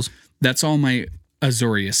spells? That's all my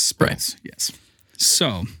Azorius spells. Right. Yes. So.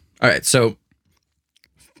 All right. So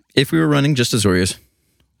if we were running just Azorius,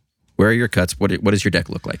 where are your cuts? What does your deck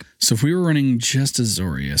look like? So if we were running just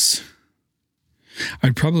Azorius,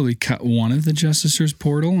 I'd probably cut one of the Justicer's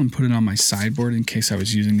Portal and put it on my sideboard in case I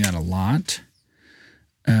was using that a lot.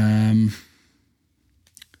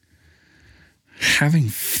 Having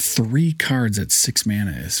 3 cards at 6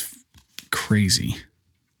 mana is crazy.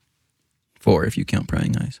 4 if you count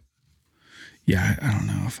Prying Eyes. Yeah, I don't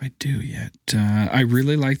know if I do yet. I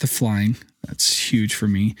really like the flying. That's huge for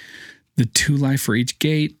me. The 2 life for each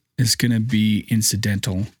gate is going to be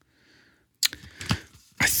incidental.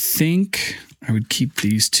 I think I would keep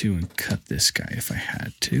these 2 and cut this guy if I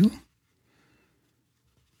had to.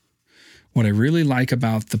 What I really like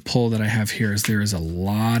about the pull that I have here is there is a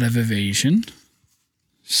lot of evasion.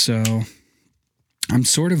 So I'm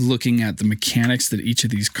sort of looking at the mechanics that each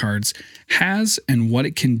of these cards has and what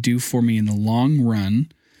it can do for me in the long run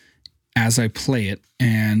as I play it.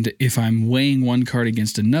 And if I'm weighing one card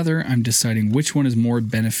against another, I'm deciding which one is more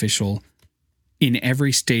beneficial in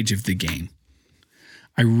every stage of the game.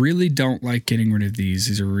 I really don't like getting rid of these.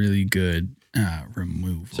 These are really good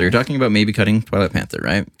removal. So you're talking about maybe cutting Twilight Panther,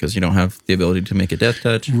 right? Because you don't have the ability to make a death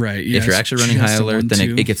touch. Right. Yeah, if you're actually running high alert,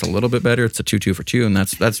 then it gets a little bit better. It's a 2/2 for 2, and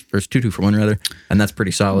that's or 2/2 for 1 rather, and that's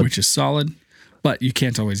pretty solid. Which is solid, but you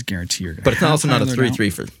can't always guarantee you're going to. But it's also not a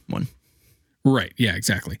 3/3 for 1. Right. Yeah.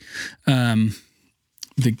 Exactly.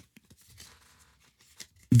 The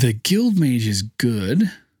Guild Mage is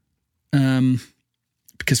good,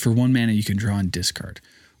 because for 1 mana you can draw and discard,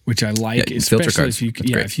 which I like, especially if you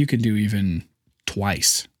if you can do even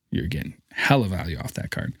twice, you're getting hella value off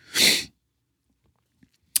that card.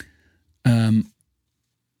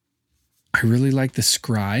 I really like the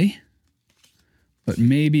Scry, but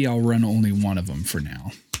maybe I'll run only one of them for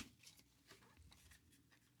now.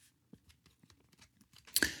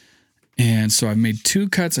 And so I've made 2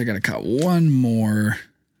 cuts. I got to cut 1 more.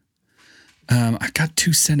 I got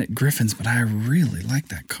 2 Senate Griffins, but I really like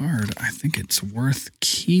that card. I think it's worth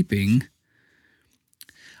keeping.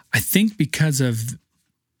 I think because of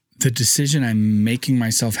the decision I'm making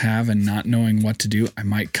myself have and not knowing what to do, I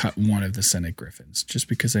might cut one of the Senate Griffins just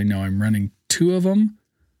because I know I'm running 2 of them.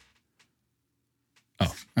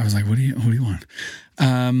 Oh, I was like, what do you want?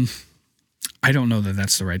 I don't know that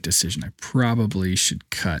that's the right decision. I probably should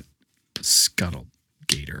cut Scuttle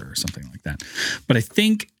Gator or something like that. But I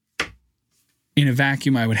think in a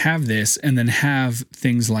vacuum, I would have this and then have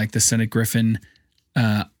things like the Senate Griffin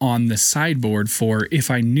on the sideboard for if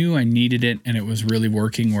I knew I needed it and it was really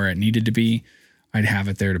working where it needed to be, I'd have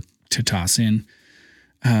it there to toss in.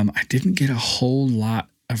 I didn't get a whole lot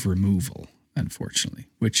of removal, unfortunately,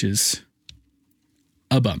 which is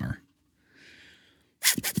a bummer.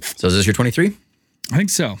 So is this your 23? I think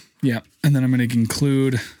so. Yeah. And then I'm going to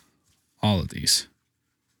include all of these.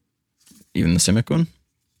 Even the Simic one?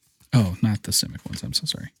 Oh, not the Simic ones. I'm so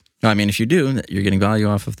sorry. No, I mean, if you do, you're getting value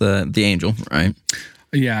off of the Angel, right?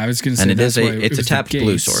 Yeah, I was going to say. And it's a tapped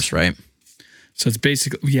blue source, right? So it's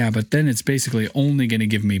basically, but then it's basically only going to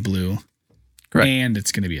give me blue. Correct. And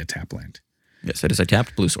it's going to be a tap land. Yes, it is a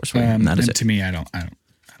tapped blue source, right? And that is it. To me, I don't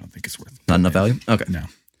think it's worth it. Not enough value? Okay. No.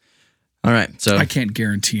 All right. So I can't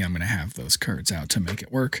guarantee I'm going to have those cards out to make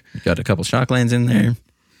it work. You got a couple Shocklands in there.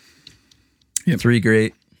 Yep. 3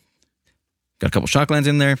 great. Got a couple Shocklands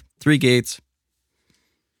in there. 3 gates.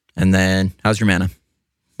 And then, how's your mana?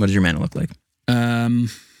 What does your mana look like?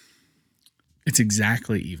 It's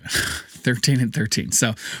exactly even. 13 and 13.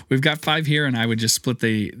 So we've got 5 here, and I would just split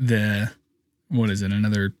the what is it?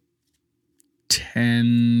 Another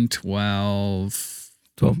 10, 12.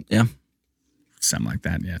 12, yeah. Something like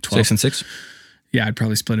that. Yeah, 12. 6 and 6? Yeah, I'd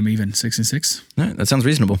probably split them even. 6 and 6. All right, that sounds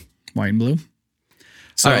reasonable. White and blue.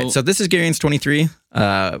 So, all right, so this is Garian's 23.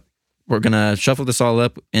 We're going to shuffle this all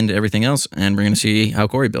up into everything else, and we're going to see how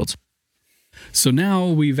Corey builds. So now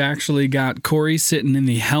we've actually got Corey sitting in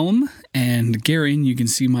the helm, and Garian, you can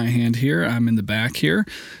see my hand here. I'm in the back here.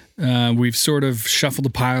 We've sort of shuffled a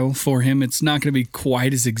pile for him. It's not going to be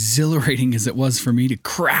quite as exhilarating as it was for me to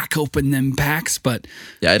crack open them packs, but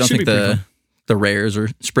yeah, I don't think the rares are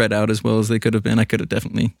spread out as well as they could have been. I could have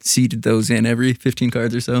definitely seeded those in every 15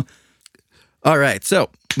 cards or so. All right, so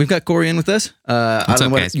we've got Corey in with us. I don't know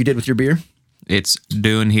up, what guys? you did with your beer. It's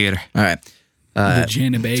doing here. All right. The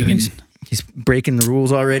gin and bacon. He's breaking the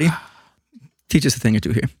rules already. Teach us a thing or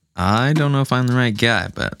two here. I don't know if I'm the right guy,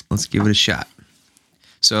 but let's give it a shot.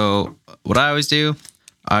 So what I always do,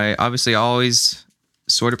 I obviously always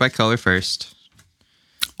sort it by color first.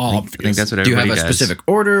 I think that's what Do you everybody have a does. specific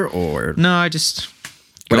order or? No, I just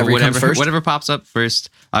Whatever go comes first? whatever pops up first.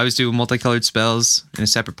 I always do multicolored spells in a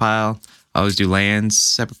separate pile. I always do lands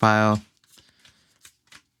separate pile,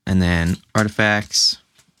 and then artifacts,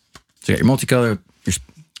 So you got your multicolor.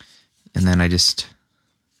 and then I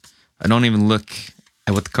don't even look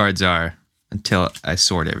at what the cards are until I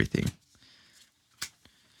sort everything.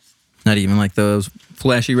 Not even like those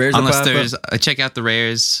flashy rares. Unless I check out the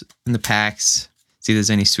rares in the packs, see if there's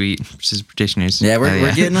any sweet versus petitioners. Yeah,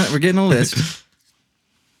 we're getting a list.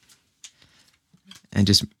 And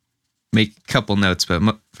just make a couple notes, but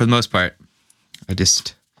for the most part, I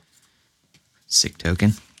just sick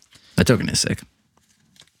token. That token is sick.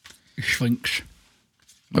 Schlinks.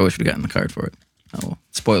 I wish we'd gotten the card for it. Oh, well,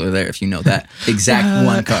 spoiler there if you know that exact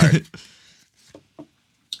one card.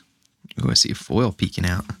 Ooh, I see a foil peeking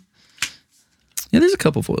out. Yeah, there's a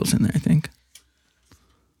couple foils in there, I think.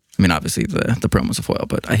 I mean, obviously the promo's a foil,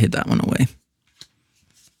 but I hid that one away.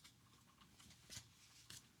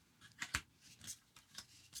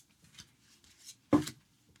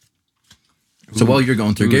 So while you're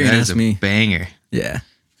going through, Gary that is asked a me. banger. Yeah.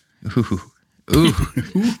 Ooh,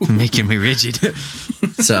 making me rigid.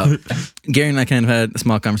 So Gary and I kind of had a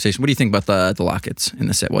small conversation. What do you think about the lockets in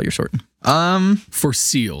the set while you're sorting? For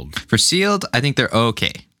sealed. For sealed, I think they're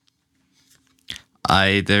okay.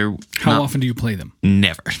 They're How not- often do you play them?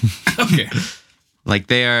 Never. Okay. Like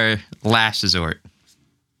they are last resort.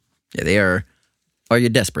 Yeah, they are. Are you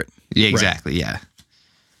desperate? Yeah, exactly. Yeah.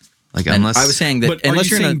 Like And unless I was saying that But are unless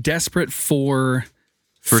you you're saying in desperate for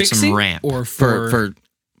For some fixing ramp. or a, for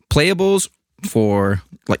playables, for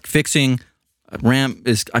like fixing, ramp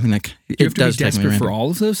is. I mean, like you it have to be does technically desperate for ramp. all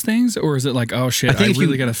of those things, or is it like, oh shit, I think if you-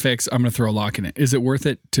 really got to fix? I'm going to throw a lock in it. Is it worth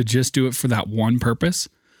it to just do it for that one purpose,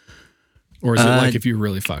 or is it like if you're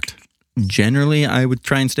really fucked? Generally, I would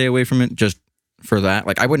try and stay away from it just for that.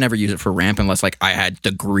 Like I would never use it for ramp unless like I had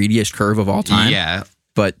the greediest curve of all time. Yeah.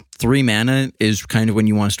 But 3 mana is kind of when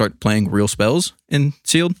you want to start playing real spells in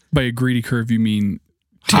sealed. By a greedy curve, you mean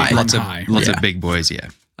High. tapering Lots high. of Yeah. big boys, yeah.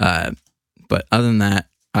 But other than that,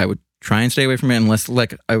 I would try and stay away from it unless,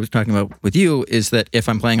 like I was talking about with you, is that if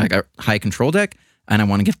I'm playing like a high control deck and I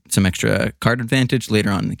want to get some extra card advantage later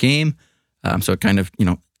on in the game, so it kind of,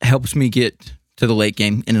 helps me get to the late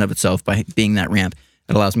game in and of itself by being that ramp.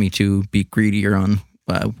 It allows me to be greedier on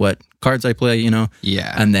what cards I play,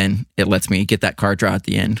 Yeah. and then it lets me get that card draw at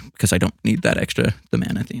the end because I don't need that extra the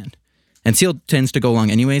mana at the end. And sealed tends to go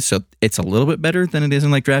long anyway, so it's a little bit better than it is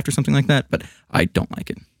in like draft or something like that, but I don't like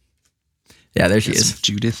it. Yeah, there she is.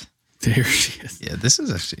 Judith. There she is. Yeah, this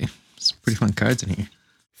is actually some pretty fun cards in here.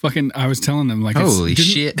 Fucking, I was telling them like, Holy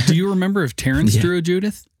shit. Do you remember if Terrence Yeah. drew a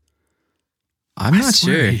Judith? I'm not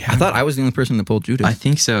swear sure. he I had thought I was the only person that pulled Judith. I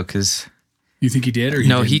think so, because You think he did or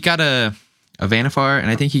no, didn't? he got a Vanifar, and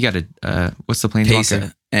I think he got a what's the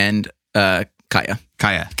planeswalker? Teysa and Kaya.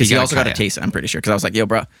 Kaya. Because he also got a Kaya. Teysa, I'm pretty sure. Because I was like, yo,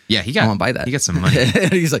 bro, Yeah, he I got. want to buy that. He got some money.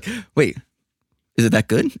 He's like, wait, is it that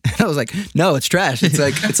good? And I was like, no, it's trash. It's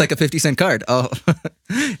like a 50-cent card. Oh,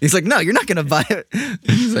 he's like, no, you're not gonna buy it.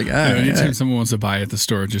 He's like, all Yeah, right. anytime someone wants to buy at the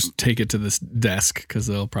store, just take it to this desk because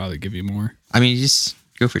they'll probably give you more. I mean, you just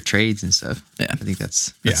go for trades and stuff. Yeah. I think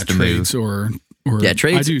that's Yeah, the move. trades or Yeah,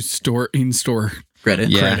 trades. I do in-store Credit.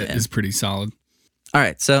 Yeah. credit is pretty solid. All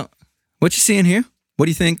right. So, what you seeing here? What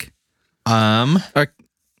do you think our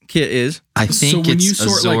kit is? I think So when it's you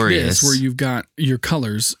sort Azorius. like this, where you've got your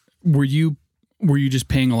colors, were you just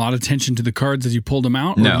paying a lot of attention to the cards as you pulled them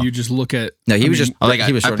out, or No. do you just look at? No, he was just. Oh, like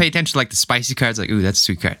he was I sort pay of, attention to like the spicy cards. Like, ooh, that's a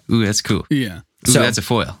sweet card. Ooh, that's cool. Yeah. Ooh, So- that's a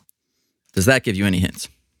foil. Does that give you any hints?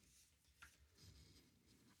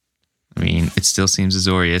 I mean, it still seems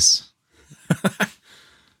Azorius.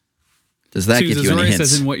 Does that So give is you any Azorius hints?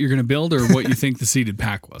 as in what you're going to build, or what you think the seeded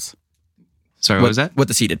pack was? Sorry, what was that? What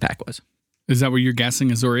the seeded pack was? Is that what you're guessing,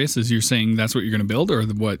 Azorius? Is you're saying that's what you're going to build, or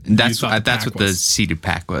what? That's you thought that's pack what the was? seeded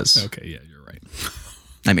pack was. Okay, yeah, you're right.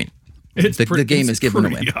 I mean, It's the pretty- game it's is given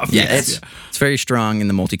away. pretty Yeah, obvious. it's very strong in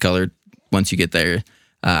the multicolored once you get there,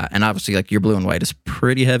 and obviously like your blue and white is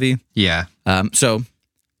pretty heavy. Yeah. So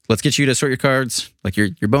let's get you to sort your cards, like your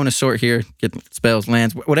bonus sort here, get spells,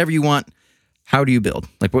 lands, whatever you want. How do you build?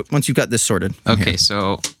 Like once you've got this sorted. Okay,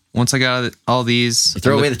 so once I got all these,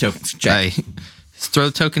 Throw away the tokens. Check. I throw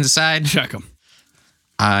the tokens aside. Check them.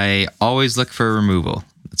 I always look for removal.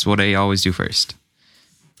 That's what I always do first.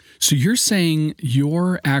 So you're saying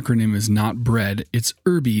your acronym is not bread, it's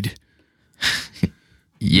ERBIED.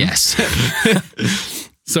 Yes.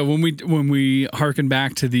 So when we harken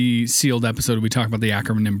back to the sealed episode, we talk about the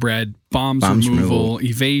acronym bread, bombs removal,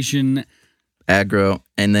 evasion, aggro,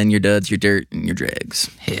 and then your duds, your dirt, and your dregs.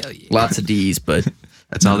 Hell yeah. Lots of D's, but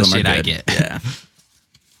That's all the shit I get. Yeah.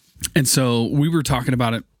 And so we were talking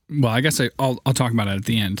about it. Well, I guess I'll talk about it at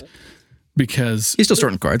the end because He's still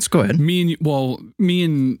sorting cards. Go ahead. me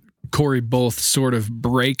and Corey both sort of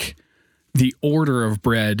break the order of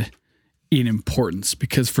bread in importance,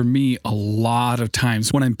 because for me, a lot of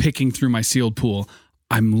times when I'm picking through my sealed pool,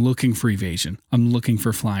 I'm looking for evasion. I'm looking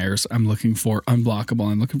for flyers. I'm looking for unblockable.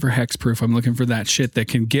 I'm looking for hexproof. I'm looking for that shit that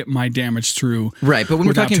can get my damage through. Right, but when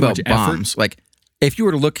we're without talking too about much effort. bombs, like if you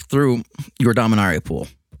were to look through your Dominaria pool,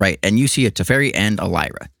 right, and you see a Teferi and a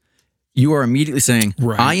Lyra, you are immediately saying,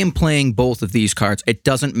 Right. I am playing both of these cards. It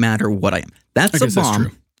doesn't matter what I am. That's a guess that's bomb.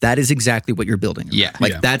 true. That is exactly what you're building. Yeah.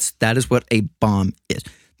 Like Yeah. that is what a bomb is.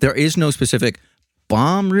 There is no specific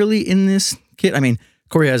bomb really in this kit. I mean,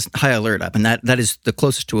 Corey has High Alert up, and that is the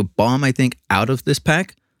closest to a bomb, I think, out of this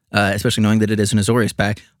pack, especially knowing that it is an Azorius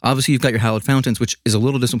pack. Obviously, you've got your Hallowed Fountains, which is a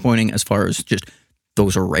little disappointing as far as just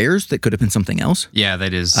those are rares that could have been something else. Yeah,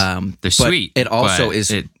 that is. They're They're sweet. It also but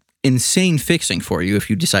is insane fixing for you if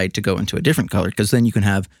you decide to go into a different color, because then you can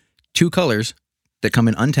have two colors that come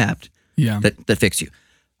in untapped Yeah. that fix you.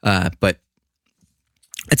 But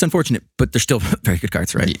it's unfortunate, but they're still very good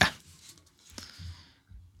cards, right? Yeah.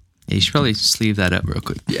 Yeah, you should probably sleeve that up real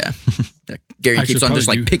quick. Yeah. Gary I should keeps on just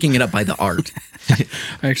probably like do. picking it up by the art.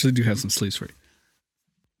 I actually do have some sleeves for you.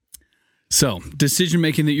 So, decision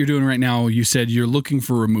making that you're doing right now, you said you're looking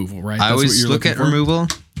for removal, right? I That's what always you're look looking at for? removal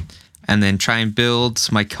and then try and build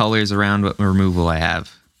my colors around what removal I have.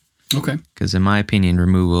 Okay. Because in my opinion,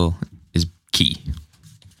 removal is key.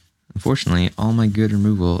 Unfortunately, all my good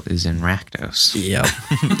removal is in Rakdos.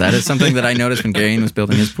 Yep. That is something that I noticed when Gary was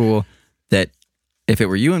building his pool, that if it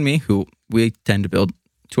were you and me, who we tend to build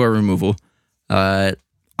to our removal,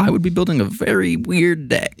 I would be building a very weird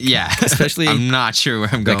deck. Yeah. Especially- I'm not sure where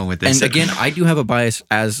I'm going with this. And again, I do have a bias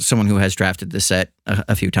as someone who has drafted this set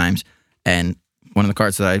a few times. And one of the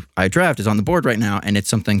cards that I draft is on the board right now. And it's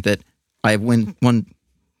something that I have won,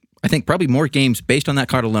 I think, probably more games based on that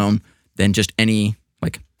card alone than just any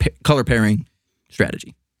like color pairing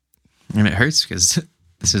strategy. And it hurts because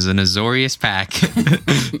this is an Azorius pack.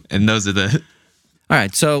 And those are the... All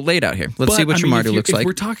right, so lay it out here. Let's see what your Mardu looks if like.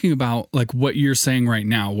 we're talking about like what you're saying right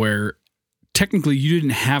now, where technically you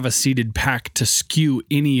didn't have a seeded pack to skew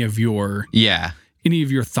any of your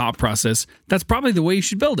thought process, that's probably the way you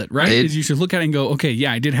should build it, right? Is you should look at it and go, okay,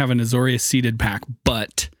 yeah, I did have an Azorius seeded pack,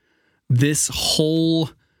 but this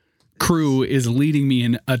whole crew is leading me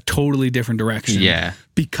in a totally different direction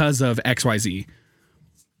because of XYZ.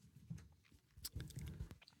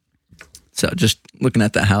 So just looking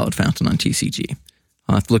at that Hallowed Fountain on TCG.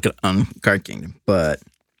 I'll have to look at it on Card Kingdom, but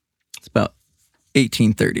it's about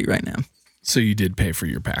 1830 right now. So you did pay for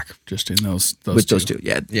your pack just in those With two. those two,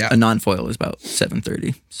 yeah. A non-foil is about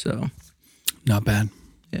 730, so Not bad.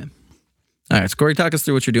 yeah. All right, so Corey, talk us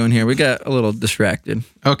through what you're doing here. We got a little distracted.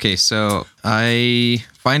 Okay, so I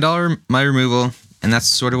find all my removal, and that's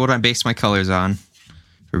sort of what I base my colors on,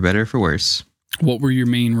 for better or for worse. What were your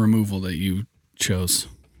main removal that you chose?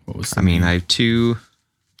 What was? I mean, I have 2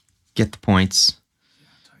 get the points,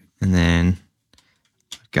 and then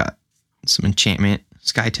I've got some enchantment,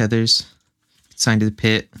 Sky Tethers, Signed to the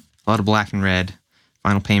Pit, a lot of black and red,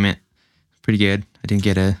 Final Payment, pretty good. I didn't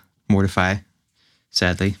get a Mortify,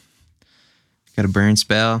 sadly. Got a burn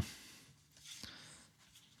spell.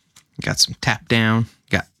 Got some tap down.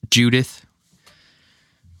 Got Judith,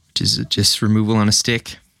 which is just removal on a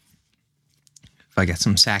stick. If I got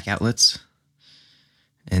some sack outlets.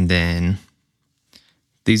 And then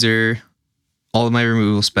these are all of my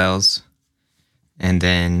removal spells. And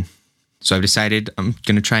then, so I've decided I'm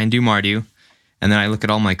going to try and do Mardu. And then I look at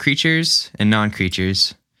all my creatures and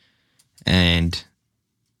non-creatures and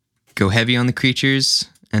go heavy on the creatures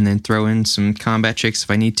and then throw in some combat tricks if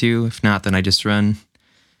I need to. If not, then I just run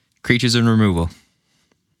creatures and removal.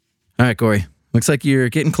 All right, Corey. Looks like you're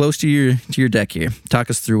getting close to your deck here. Talk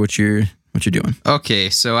us through what you're doing. Okay,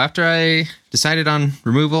 so after I decided on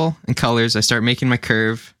removal and colors, I start making my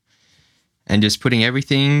curve and just putting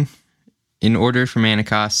everything in order for mana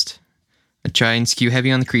cost. I try and skew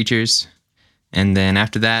heavy on the creatures. And then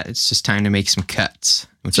after that, it's just time to make some cuts,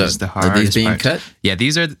 which is the hardest part. Are these being cut? Yeah,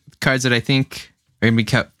 these are the cards that I think are going to be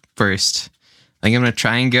cut first. I think I'm going to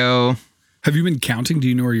try and go... Have you been counting? Do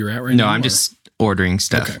you know where you're at right now? No, I'm just ordering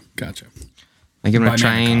stuff. Okay, gotcha. I think I'm going By to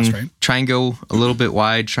mana cost, right? try and go a little bit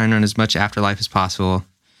wide, try and run as much Afterlife as possible.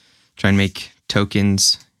 try and make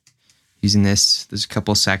tokens using this. There's a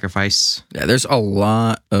couple sacrifice. Yeah, there's a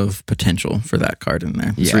lot of potential for that card in there.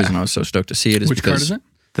 That's the Yeah. reason I was so stoked to see it. Which card is it?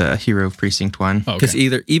 The Hero Precinct one. Oh, Because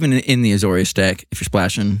okay. even in the Azorius deck, if you're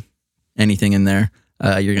splashing anything in there,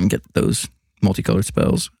 you're going to get those multicolored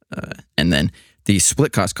spells. And then the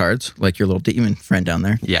split cost cards, like your little demon friend down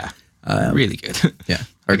there, Yeah. Really good. yeah,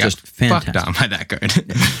 are I got just fantastic. fucked on by that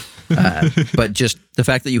card. But just the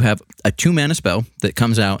fact that you have a 2-mana spell that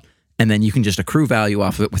comes out, and then you can just accrue value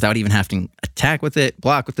off of it without even having to attack with it,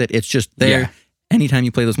 block with it. It's just there. Yeah. Anytime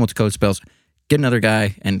you play those multicolored spells, get another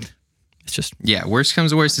guy, and it's just Yeah, worst comes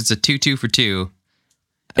to worst, it's a 2/2 for 2.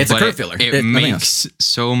 it's a But curve filler. It Nothing else. makes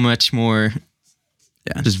so much more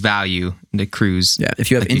just value into crews. Yeah, if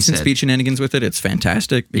you have like you instant said. speed shenanigans with it, it's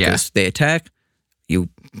fantastic because they attack. You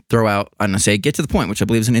throw out, I'm going to say, get to the point, which I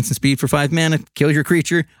believe is an instant speed for 5 mana, kill your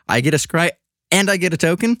creature. I get a scry and I get a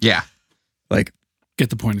token. Yeah. Like, Get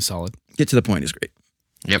the point is solid. get to the point is great.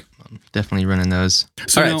 Yep. I'm definitely running those.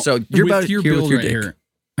 All right, so you're with about your here with build your right dick.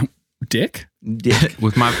 here. Dick? Dick.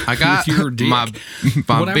 With my, I got With your dick. my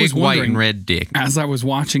What I big was white wondering- and red dick. As I was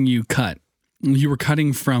watching you cut, you were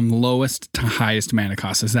cutting from lowest to highest mana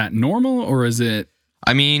cost. Is that normal, or is it?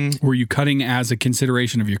 I mean, Were you cutting as a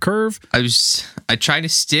consideration of your curve? I try to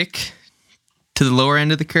stick to the lower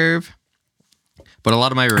end of the curve, but a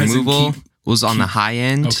lot of my in removal keep- was on the high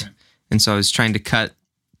end. Okay. And so I was trying to cut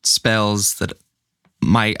spells that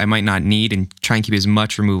I might not need and try and keep as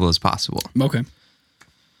much removal as possible. Okay.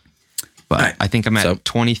 But I think I'm at So-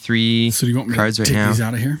 23 So do you want me cards to right take now. these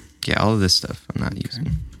out of here? Yeah, all of this stuff I'm not using.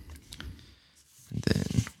 And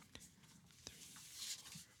then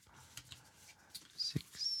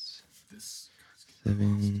 6,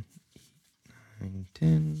 7, 8, 9,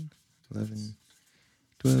 10, 11,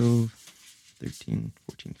 12, 13,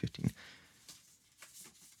 14, 15.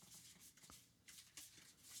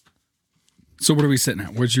 So what are we sitting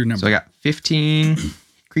at? Where's your number? So I got 15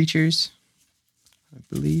 creatures, I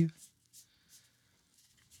believe.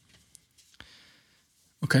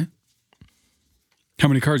 Okay. How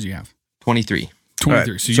many cards do you have? 23. 23.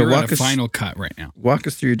 All right, So so you're walk at a us- final cut right now. Walk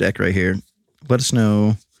us through your deck right here. Let us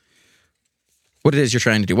know what it is you're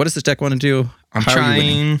trying to do. What does this deck want to do? I'm How are you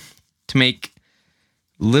winning? trying to make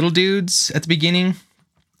little dudes at the beginning,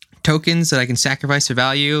 tokens that I can sacrifice for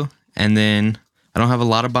value, and then I don't have a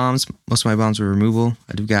lot of bombs. Most of my bombs were removal.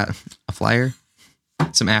 I do got a flyer,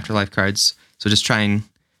 some afterlife cards. So just try and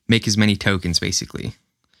make as many tokens basically,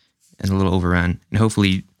 and a little overrun. And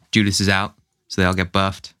hopefully Judas is out, so they all get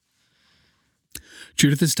buffed.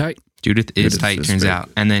 Judith is tight. Judith is Judith tight, is turns very out.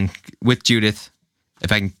 And then with Judith,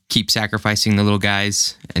 if I can keep sacrificing the little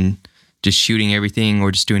guys and just shooting everything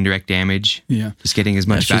or just doing direct damage, Yeah. just getting as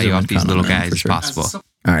much she's a value off win these con on little that, guys for as sure. possible.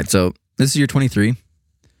 All right, so this is your 23.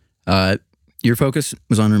 Your focus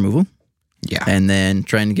was on removal Yeah. and then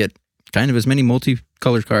trying to get kind of as many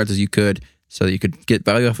multicolored cards as you could so that you could get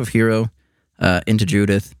value off of Hero into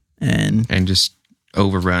Judith and And just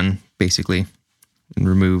overrun, basically, and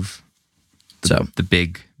remove the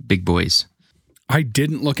big boys. I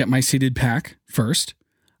didn't look at my seeded pack first.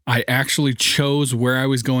 I actually chose where I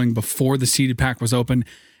was going before the seeded pack was open,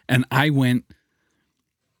 and I went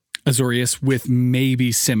Azorius with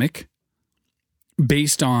maybe Simic.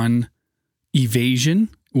 Based on evasion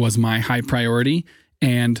was my high priority,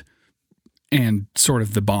 and sort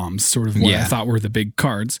of the bombs, sort of what I Yeah. thought were the big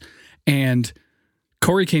cards. And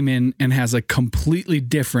Corey came in and has a completely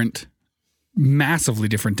different, massively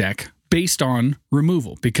different deck based on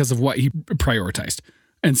removal because of what he prioritized.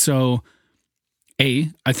 And so,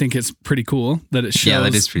 I think it's pretty cool that it shows Yeah,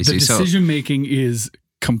 that is pretty the sweet. So- decision making is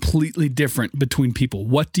completely different between people.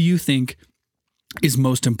 What do you think is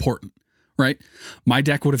most important? Right? My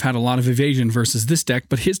deck would have had a lot of evasion versus this deck,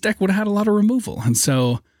 but his deck would have had a lot of removal. And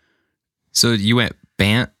so So you went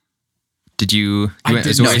Bant? Did you I went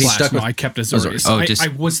did Azorius? not he's splash. stuck No, with I kept Azorius. Azorius. Oh, just I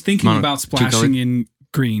was thinking mono- about two-colored? splashing in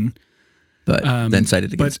green. but then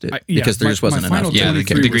cited against it because there just wasn't enough. final Yeah, the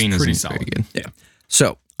 23 green was pretty isn't very solid. good. Yeah.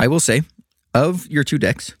 So I will say, of your 2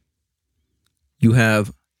 decks, you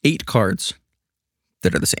have 8 cards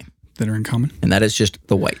that are the same, That are in common. and that is just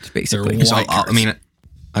the white, basically. They're So white I cards. mean,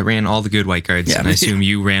 I ran all the good white cards, Yeah. and I assume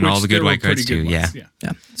you ran all Which the good there white were cards pretty too. good Yeah. ones,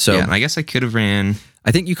 Yeah. So Yeah, and I guess I could have ran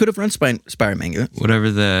I think you could have run Spire Manga. whatever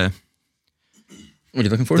the What are you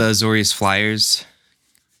looking for? Azorius Flyers,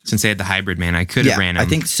 since they had the hybrid man. I could have ran them. I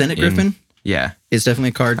think Senate in- Griffin Yeah. is definitely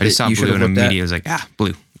a card I just that saw you should blue have and looked at. immediately I was like,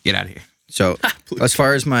 blue, get out of here. So as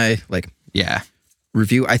far as my Yeah.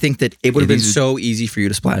 review, I think that it would have been these are- so easy for you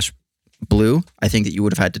to splash blue. I think that you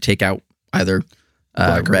would have had to take out either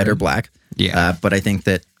red or black. Yeah. But I think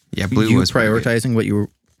that Yeah, blue you was pretty good. prioritizing what you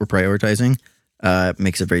were prioritizing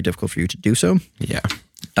makes it very difficult for you to do so. Yeah.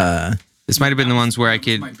 This might have been the ones where I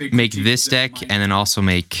could make this deck and then also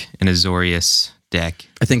make an Azorius deck.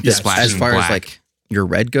 I think that Splash as in far as black. like your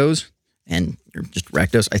red goes and your just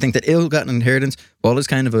Rakdos, I think that Ill-Gotten Inheritance, while it is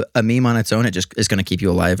kind of a meme on its own, it just is going to keep you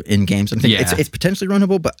alive in games. And I think Yeah. it's potentially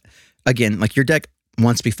runnable, but again, like your deck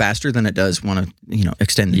wants to be faster than it does want to,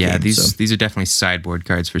 extend the Yeah, game. these are definitely sideboard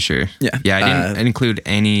cards for sure. Yeah. Yeah, I didn't include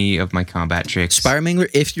any of my combat tricks. Spire Mangler,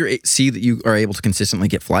 if you see that you are able to consistently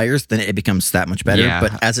get flyers, then it becomes that much better. Yeah.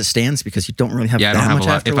 But as it stands, because you don't really have Yeah, I that don't have much a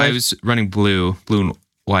lot. If afterlife. I was running blue and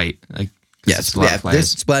white, like Yes, a lot of flyers.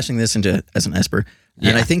 splashing this into as an Esper. And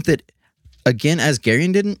Yeah. I think that, again, as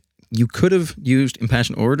Garion didn't, you could have used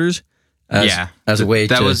Impassioned Orders as a way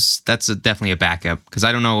that's definitely a backup because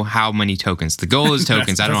I don't know how many tokens. The goal is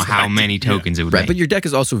tokens. I don't know how many tokens it would Right, make. but your deck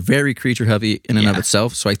is also very creature heavy in and of Yeah.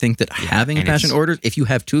 itself. So I think that having and Impassioned it's- Orders, if you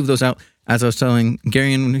have 2 of those out, as I was telling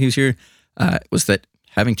Garion when he was here, was that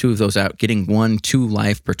having 2 of those out, getting 1-2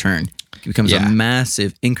 life per turn becomes Yeah. a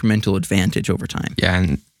massive incremental advantage over time. Yeah,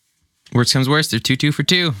 and worst comes worst, they're 2/2 for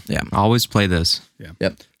 2. Yeah. Always play those.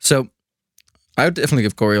 Yep. So I would definitely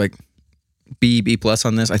give Corey like B+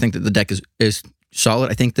 on this. I think that the deck is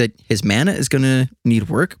solid. I think that his mana is going to need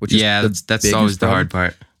work, which is Yeah, the that's biggest always the problem. hard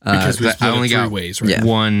part. Because we I split only it 3 got ways, right? Yeah.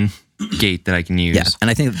 one gate that I can use. Yeah, and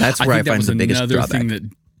I think that's where I, think that find was the biggest another drawback. thing that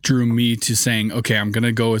drew me to saying, okay, I'm going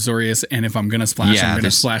to go Azorius, and if I'm going to splash, Yeah, I'm going to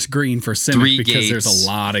there's splash green for Simic 3 because there's gates. a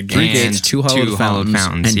lot of 3 games. and gates, 2 hollowed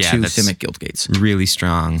fountains, and Yeah, 2 that's- Simic Guild gates. Really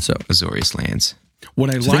strong So- Azorius lands. What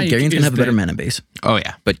I So I like think Garion's is going to have a better that- mana base. Oh,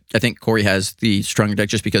 yeah. But I think Corey has the stronger deck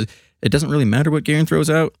just because it doesn't really matter what Garion throws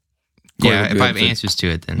out. Corey will Yeah, be if I have able to- answers to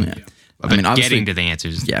it, then. Yeah. But I mean, obviously- getting to the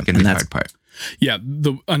answers is Yeah, going to and be the that's- hard part. Yeah,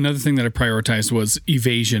 another thing that I prioritized was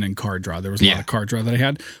evasion and card draw. There was a lot Yeah. of card draw that I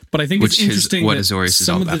had, but I think Which it's is interesting what that Azorius is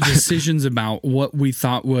some all of the about. decisions about what we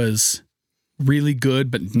thought was really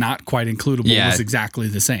good but not quite includable Yeah. was exactly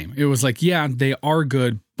the same. It was like, yeah, they are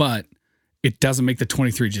good, but it doesn't make the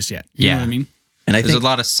 23 just yet. You know what I mean? And I There's think a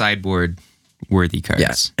lot of sideboard worthy cards.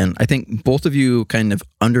 Yes, and I think both of you kind of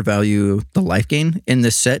undervalue the life gain in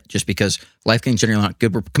this set just because life gain generally not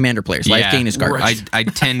good for commander players. Life gain is garbage. I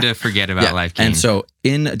tend to forget about life gain. And so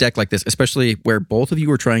in a deck like this, especially where both of you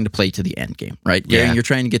are trying to play to the end game, right? Yeah. Garen, you're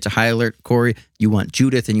trying to get to high alert. Corey, you want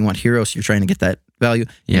Judith and you want Hero, so you're trying to get that value.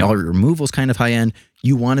 And Yeah. all your removals kind of high end.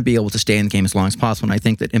 You want to be able to stay in the game as long as possible. And I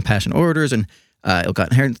think that Impassioned Orders and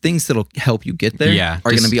Ill-Gotten Inheritance, things that'll help you get there are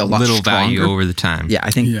going to just be a lot little stronger. value over the time. Yeah, I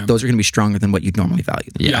think Yeah. those are going to be stronger than what you'd normally value.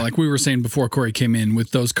 Yeah, like we were saying before Corey came in with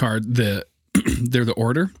those cards, they're the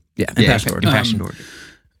order. Yeah, Yeah, Impassioned Order. Impassioned Order.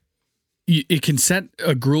 It can set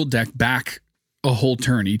a Gruul deck back a whole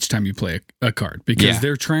turn each time you play a card because Yeah.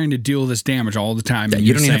 they're trying to deal this damage all the time. Yeah, and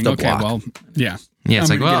you you're don't even have saying, to okay, block. well, yeah, Yeah, it's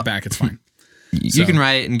I'm like, gonna well, get it back. It's fine. you So- can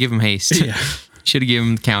riot and give him haste. Yeah, Should have given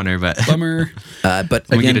him counter, but bummer. But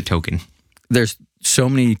we again, get a token. there's so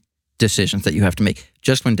many decisions that you have to make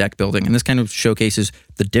just when deck building, and this kind of showcases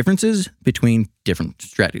the differences between different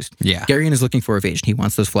strategies. Yeah. Garion is looking for evasion. He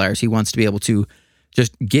wants those flyers. He wants to be able to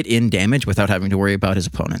just get in damage without having to worry about his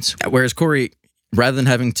opponents. Whereas Corey, rather than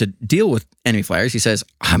having to deal with enemy flyers, he says,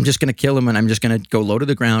 I'm just going to kill him and I'm just going to go low to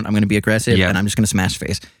the ground. I'm going to be aggressive Yeah. and I'm just going to smash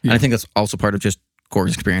face. And I think that's also part of just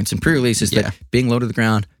Corey's experience in pre-release is Yeah. that being low to the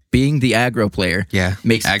ground, being the aggro player Yeah.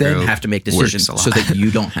 makes them Aggro have to make works decisions a lot. so that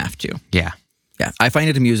you don't have to. Yeah. Yeah, I find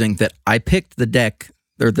it amusing that I picked the deck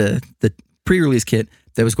or the pre-release kit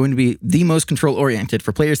that was going to be the most control oriented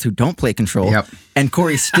for players who don't play control. Yep. And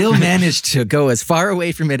Corey still managed to go as far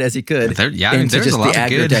away from it as he could. There's just a lot the of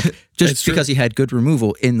aggro good. deck, It's just true. because he had good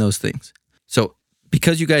removal in those things. So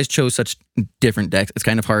because you guys chose such different decks, it's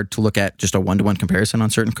kind of hard to look at just a one-to-one comparison on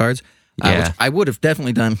certain cards. Yeah. Which I would have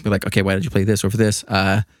definitely done. Be like, okay, why did you play this over this?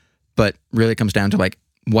 But really, it comes down to like,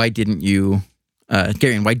 why didn't you,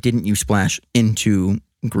 Garion? Why didn't you splash into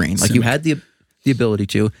green? Like you had the ability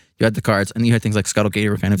to, you had the cards, and you had things like Scuttlegate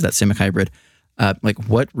or kind of that Simic hybrid. Like,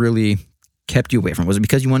 what really kept you away from it? Was it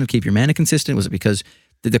because you wanted to keep your mana consistent? Was it because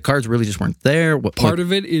the cards really just weren't there? Part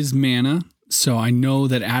of it is mana. So I know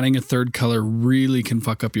that adding a third color really can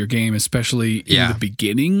fuck up your game, especially in the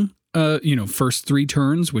beginning, first 3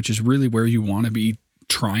 turns, which is really where you want to be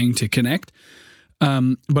trying to connect.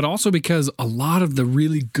 But also because a lot of the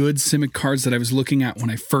really good Simic cards that I was looking at when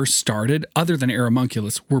I first started, other than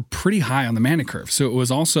Aeromunculus, were pretty high on the mana curve. So it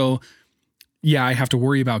was also, I have to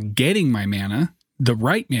worry about getting my mana, the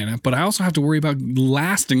right mana, but I also have to worry about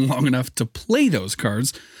lasting long enough to play those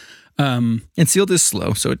cards. And sealed is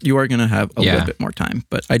slow, so you are going to have a Yeah. little bit more time.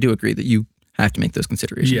 But I do agree that you have to make those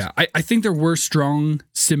considerations. Yeah, I think there were strong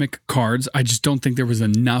Simic cards. I just don't think there was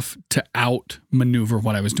enough to outmaneuver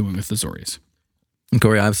what I was doing with the Azorius. And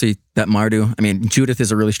Corey, obviously, that Mardu. I mean, Judith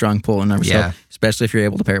is a really strong pull in number Yeah. especially if you're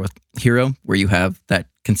able to pair it with Hero, where you have that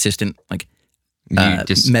consistent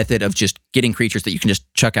method of just getting creatures that you can just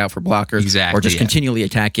chuck out for blockers, Exactly, or just continually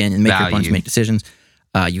attack in and make your opponents make decisions.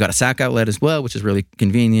 You got a sack outlet as well, which is really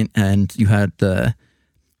convenient, and you had the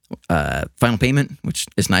final payment, which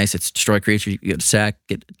is nice. It's destroy creature, you get a sack,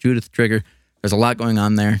 get Judith trigger. There's a lot going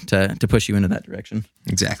on there to push you into that direction.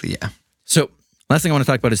 Exactly, yeah. So last thing I want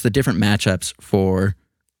to talk about is the different matchups for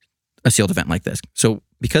a sealed event like this. So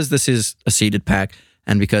because this is a seeded pack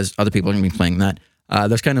and because other people are going to be playing that,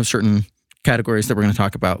 there's kind of certain categories that we're going to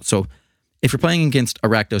talk about. So if you're playing against a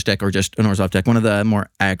Rakdos deck or just an Orzhov deck, one of the more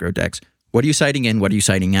aggro decks, what are you siding in? What are you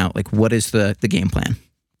siding out? Like, what is the game plan?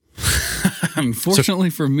 Unfortunately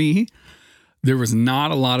for me, there was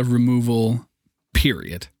not a lot of removal,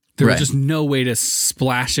 period. There was just no way to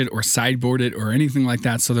splash it or sideboard it or anything like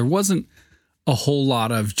that. So there wasn't a whole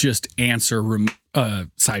lot of just answer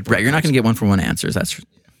sideboard. Right, you're not going to get 1-for-1 answers. That's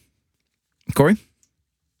Corey.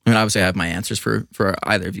 I mean, obviously, I have my answers for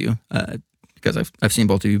either of you because I've seen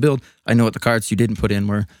both of you build. I know what the cards you didn't put in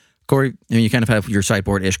were. Corey, I mean, you kind of have your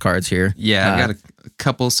sideboard-ish cards here. Yeah, I've got a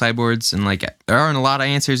couple sideboards, and there aren't a lot of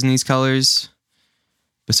answers in these colors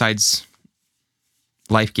besides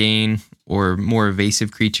life gain or more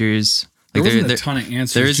evasive creatures. There wasn't a ton of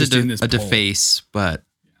answers. There is a deface, but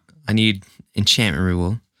I need enchantment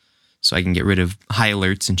removal so I can get rid of high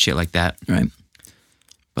alerts and shit like that. Right.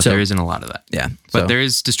 But there isn't a lot of that. Yeah. But there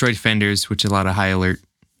is Destroy Defenders, which a lot of high alert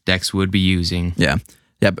decks would be using. Yeah.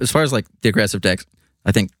 Yeah, but as far as like the aggressive decks,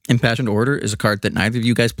 I think Impassioned Order is a card that neither of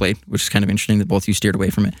you guys played, which is kind of interesting that both of you steered away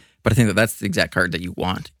from it. But I think that that's the exact card that you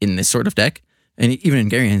want in this sort of deck. And even in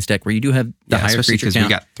Garion's deck, where you do have the higher especially creature because count.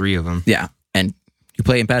 we got 3 of them. Yeah. And you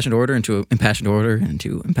play Impassioned Order into Impassioned Order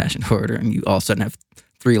into Impassioned Order, and you all of a sudden have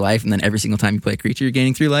 3 life, and then every single time you play a creature, you're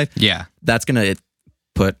gaining 3 life. Yeah. That's going to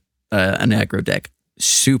put an aggro deck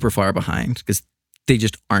super far behind because they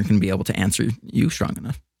just aren't going to be able to answer you strong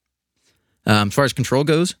enough. As far as control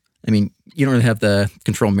goes, I mean, you don't really have the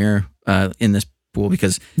control mirror in this pool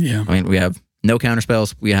because, I mean, we have no counter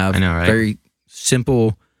spells. We have very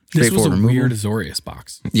simple, this was a removal. weird Azorius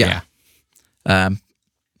box. Yeah.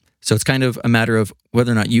 So it's kind of a matter of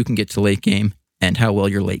whether or not you can get to late game and how well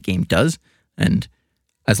your late game does. And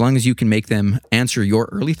as long as you can make them answer your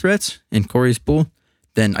early threats in Corey's pool,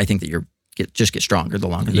 then I think that you're just get stronger the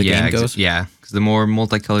longer the game goes. Yeah, because the more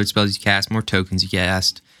multicolored spells you cast, more tokens you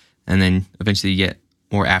cast, and then eventually you get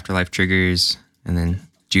more afterlife triggers, and then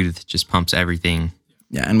Judith just pumps everything.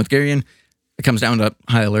 Yeah, and with Garion, it comes down to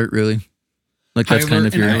high alert, really. Like that's kind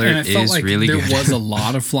of your alert. And I felt is like really there good. was a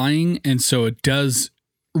lot of flying, and so it does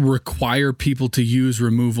require people to use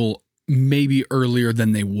removal maybe earlier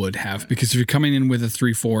than they would have, because if you're coming in with a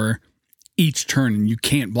 3/4 each turn and you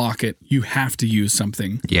can't block it, you have to use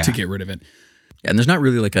something to get rid of it. Yeah, and there's not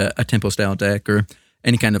really like a tempo style deck or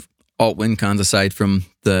any kind of alt win cons aside from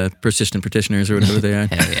the persistent petitioners or whatever they are.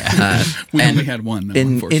 Hell yeah. We only had one.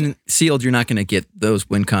 Though, in sealed, you're not going to get those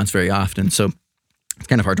win cons very often, so it's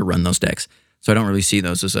kind of hard to run those decks. So I don't really see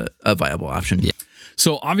those as a viable option. Yeah.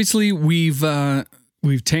 So obviously we've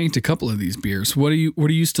tanked a couple of these beers. What are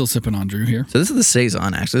you still sipping on, Drew? Here. So this is the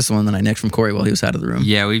Saison. Actually, this is the one that I nicked from Corey while he was out of the room.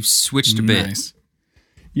 Yeah, we've switched a bit. Nice.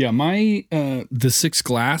 Yeah, my the 6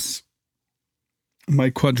 glass, my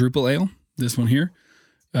quadruple ale. This one here.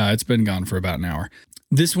 It's been gone for about an hour.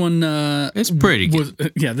 This one, it's pretty good.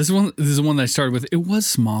 This is the one that I started with. It was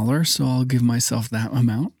smaller, so I'll give myself that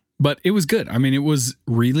amount. But it was good. I mean, it was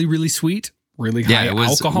really, really sweet. Really high it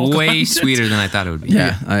was alcohol way content. sweeter than I thought it would be.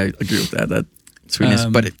 Yeah, I agree with that. That sweetness.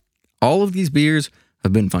 But all of these beers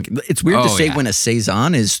have been funky. It's weird to say when a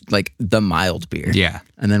Saison is like the mild beer. Yeah.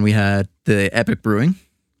 And then we had the Epic Brewing.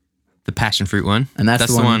 The passion fruit one. And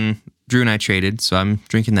that's the one Drew and I traded, so I'm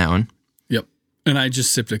drinking that one. Yep. And I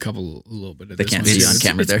just sipped a little bit of they this can't one. see on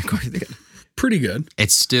camera there. Pretty good.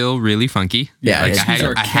 It's still really funky. Yeah, like excuse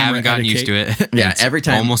our I haven't gotten camera used to it. Yeah, It's every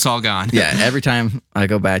time- almost all gone. Yeah, every time I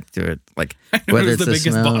go back to it, like It whether was it's the biggest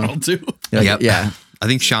smell, bottle too. like, Yep. yeah, I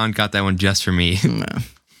think Sean got that one just for me. I'm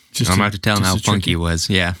Just gonna have to tell him how just funky it was.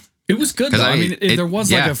 Yeah. It was good though. 'Cause I mean, there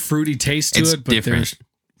was like yeah. a fruity taste to It's it, but different.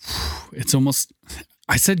 it's almost.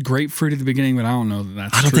 I said grapefruit at the beginning, but I don't know that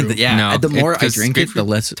that's I don't true. think that. Yeah, No, the more I 'cause drink it, the grapefruit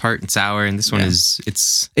less tart and sour, and this one Yeah.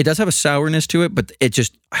 it's it does have a sourness to it, but it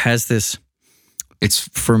just has this it's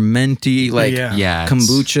fermenty, like yeah,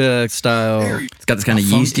 kombucha style. It's got this kind of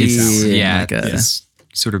funky yeasty, sour. and yeah, like a- it's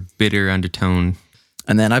sort of bitter undertone.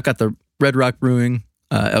 And then I've got the Red Rock Brewing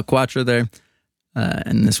El Quattro there,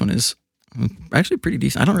 and this one is actually pretty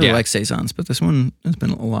decent. I don't really Yeah. like Saisons, but this one has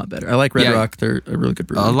been a lot better. I like Red Yeah. Rock. They're a really good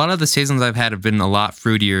brewery. A lot of the saisons I've had have been a lot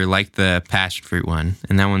fruitier, like the passion fruit one,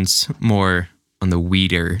 and that one's more on the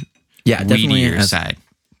weedier has- side.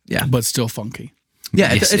 Yeah. But still funky.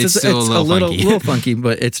 Yeah, Yes, it's still a little funky. funky,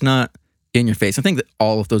 but it's not in your face. I think that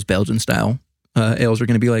all of those Belgian style ales are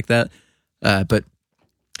going to be like that, but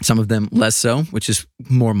some of them less so, which is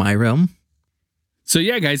more my realm. So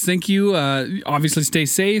yeah, guys, thank you. Obviously, stay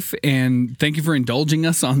safe, and thank you for indulging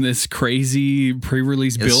us on this crazy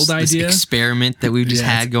pre-release build This idea. experiment that we've just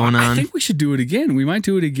had going I on. think we should do it again. We might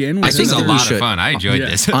do it again. I with think it's a we another- lot should. of fun. I enjoyed Yeah.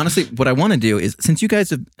 this. Honestly, what I want to do is, since you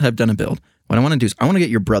guys have done a build, what I want to do is I want to get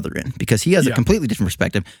your brother in because he has Yeah. a completely different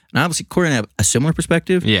perspective. And obviously, Corey and I have a similar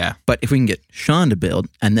perspective. Yeah. But if we can get Sean to build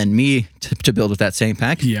and then me to build with that same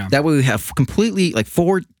pack, Yeah. that way we have completely like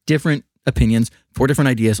 4 different opinions, 4 different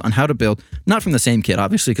ideas on how to build. Not from the same kit,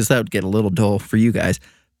 obviously, because that would get a little dull for you guys.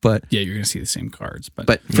 But Yeah, you're gonna see the same cards, but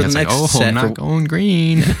for Yeah, the it's like, next oh, set, not going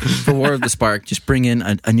green. for War of the Spark, just bring in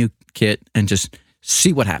a new kit and just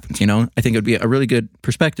see what happens. You know, I think it would be a really good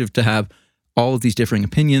perspective to have all of these differing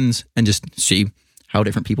opinions and just see how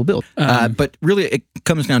different people build. But really, it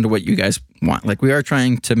comes down to what you guys want. Like, we are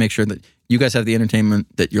trying to make sure that you guys have the entertainment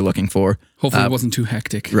that you're looking for. hopefully it wasn't too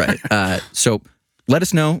hectic. Right. So let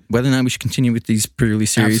us know whether or not we should continue with these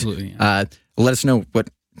pre-release series. Absolutely, Let us know what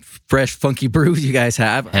fresh, funky brews you guys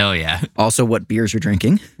have. Hell yeah. Also, what beers you're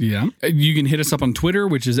drinking. Yeah. You can hit us up on Twitter,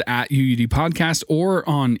 which is at UUD Podcast, or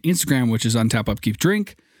on Instagram, which is Untap Upkeep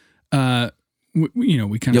Drink. We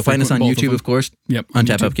kind of You'll find us on YouTube, of course. Yep. On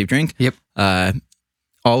Tap YouTube. Up, Keep Drink. Yep.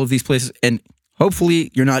 All of these places. And hopefully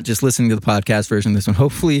you're not just listening to the podcast version of this one.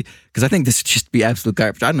 Hopefully, because I think this would just be absolute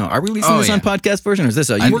garbage. I don't know. Are we releasing Oh, this yeah. on podcast version or is this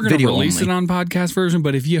a We're going to video release only? it on podcast version,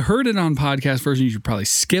 but if you heard it on podcast version, you should probably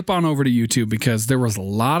skip on over to YouTube because there was a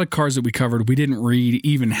lot of cards that we covered. We didn't read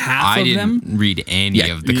even half I of didn't them. read any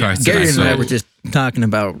of the Yeah. cards that Gary I and I saw. were just talking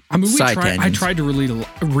about I mean, side I tangents. tried to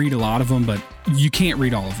read a lot of them, but you can't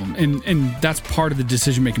read all of them, and that's part of the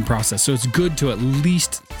decision making process. So it's good to at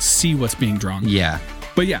least see what's being drawn. Yeah.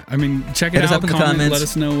 But yeah, I mean, check it Hit us out. up in the comment, comments. let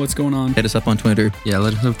us know what's going on. Hit us up on Twitter. Yeah,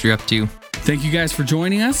 let us know what you're up to. Thank you guys for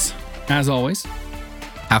joining us. As always.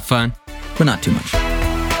 Have fun. But not too much.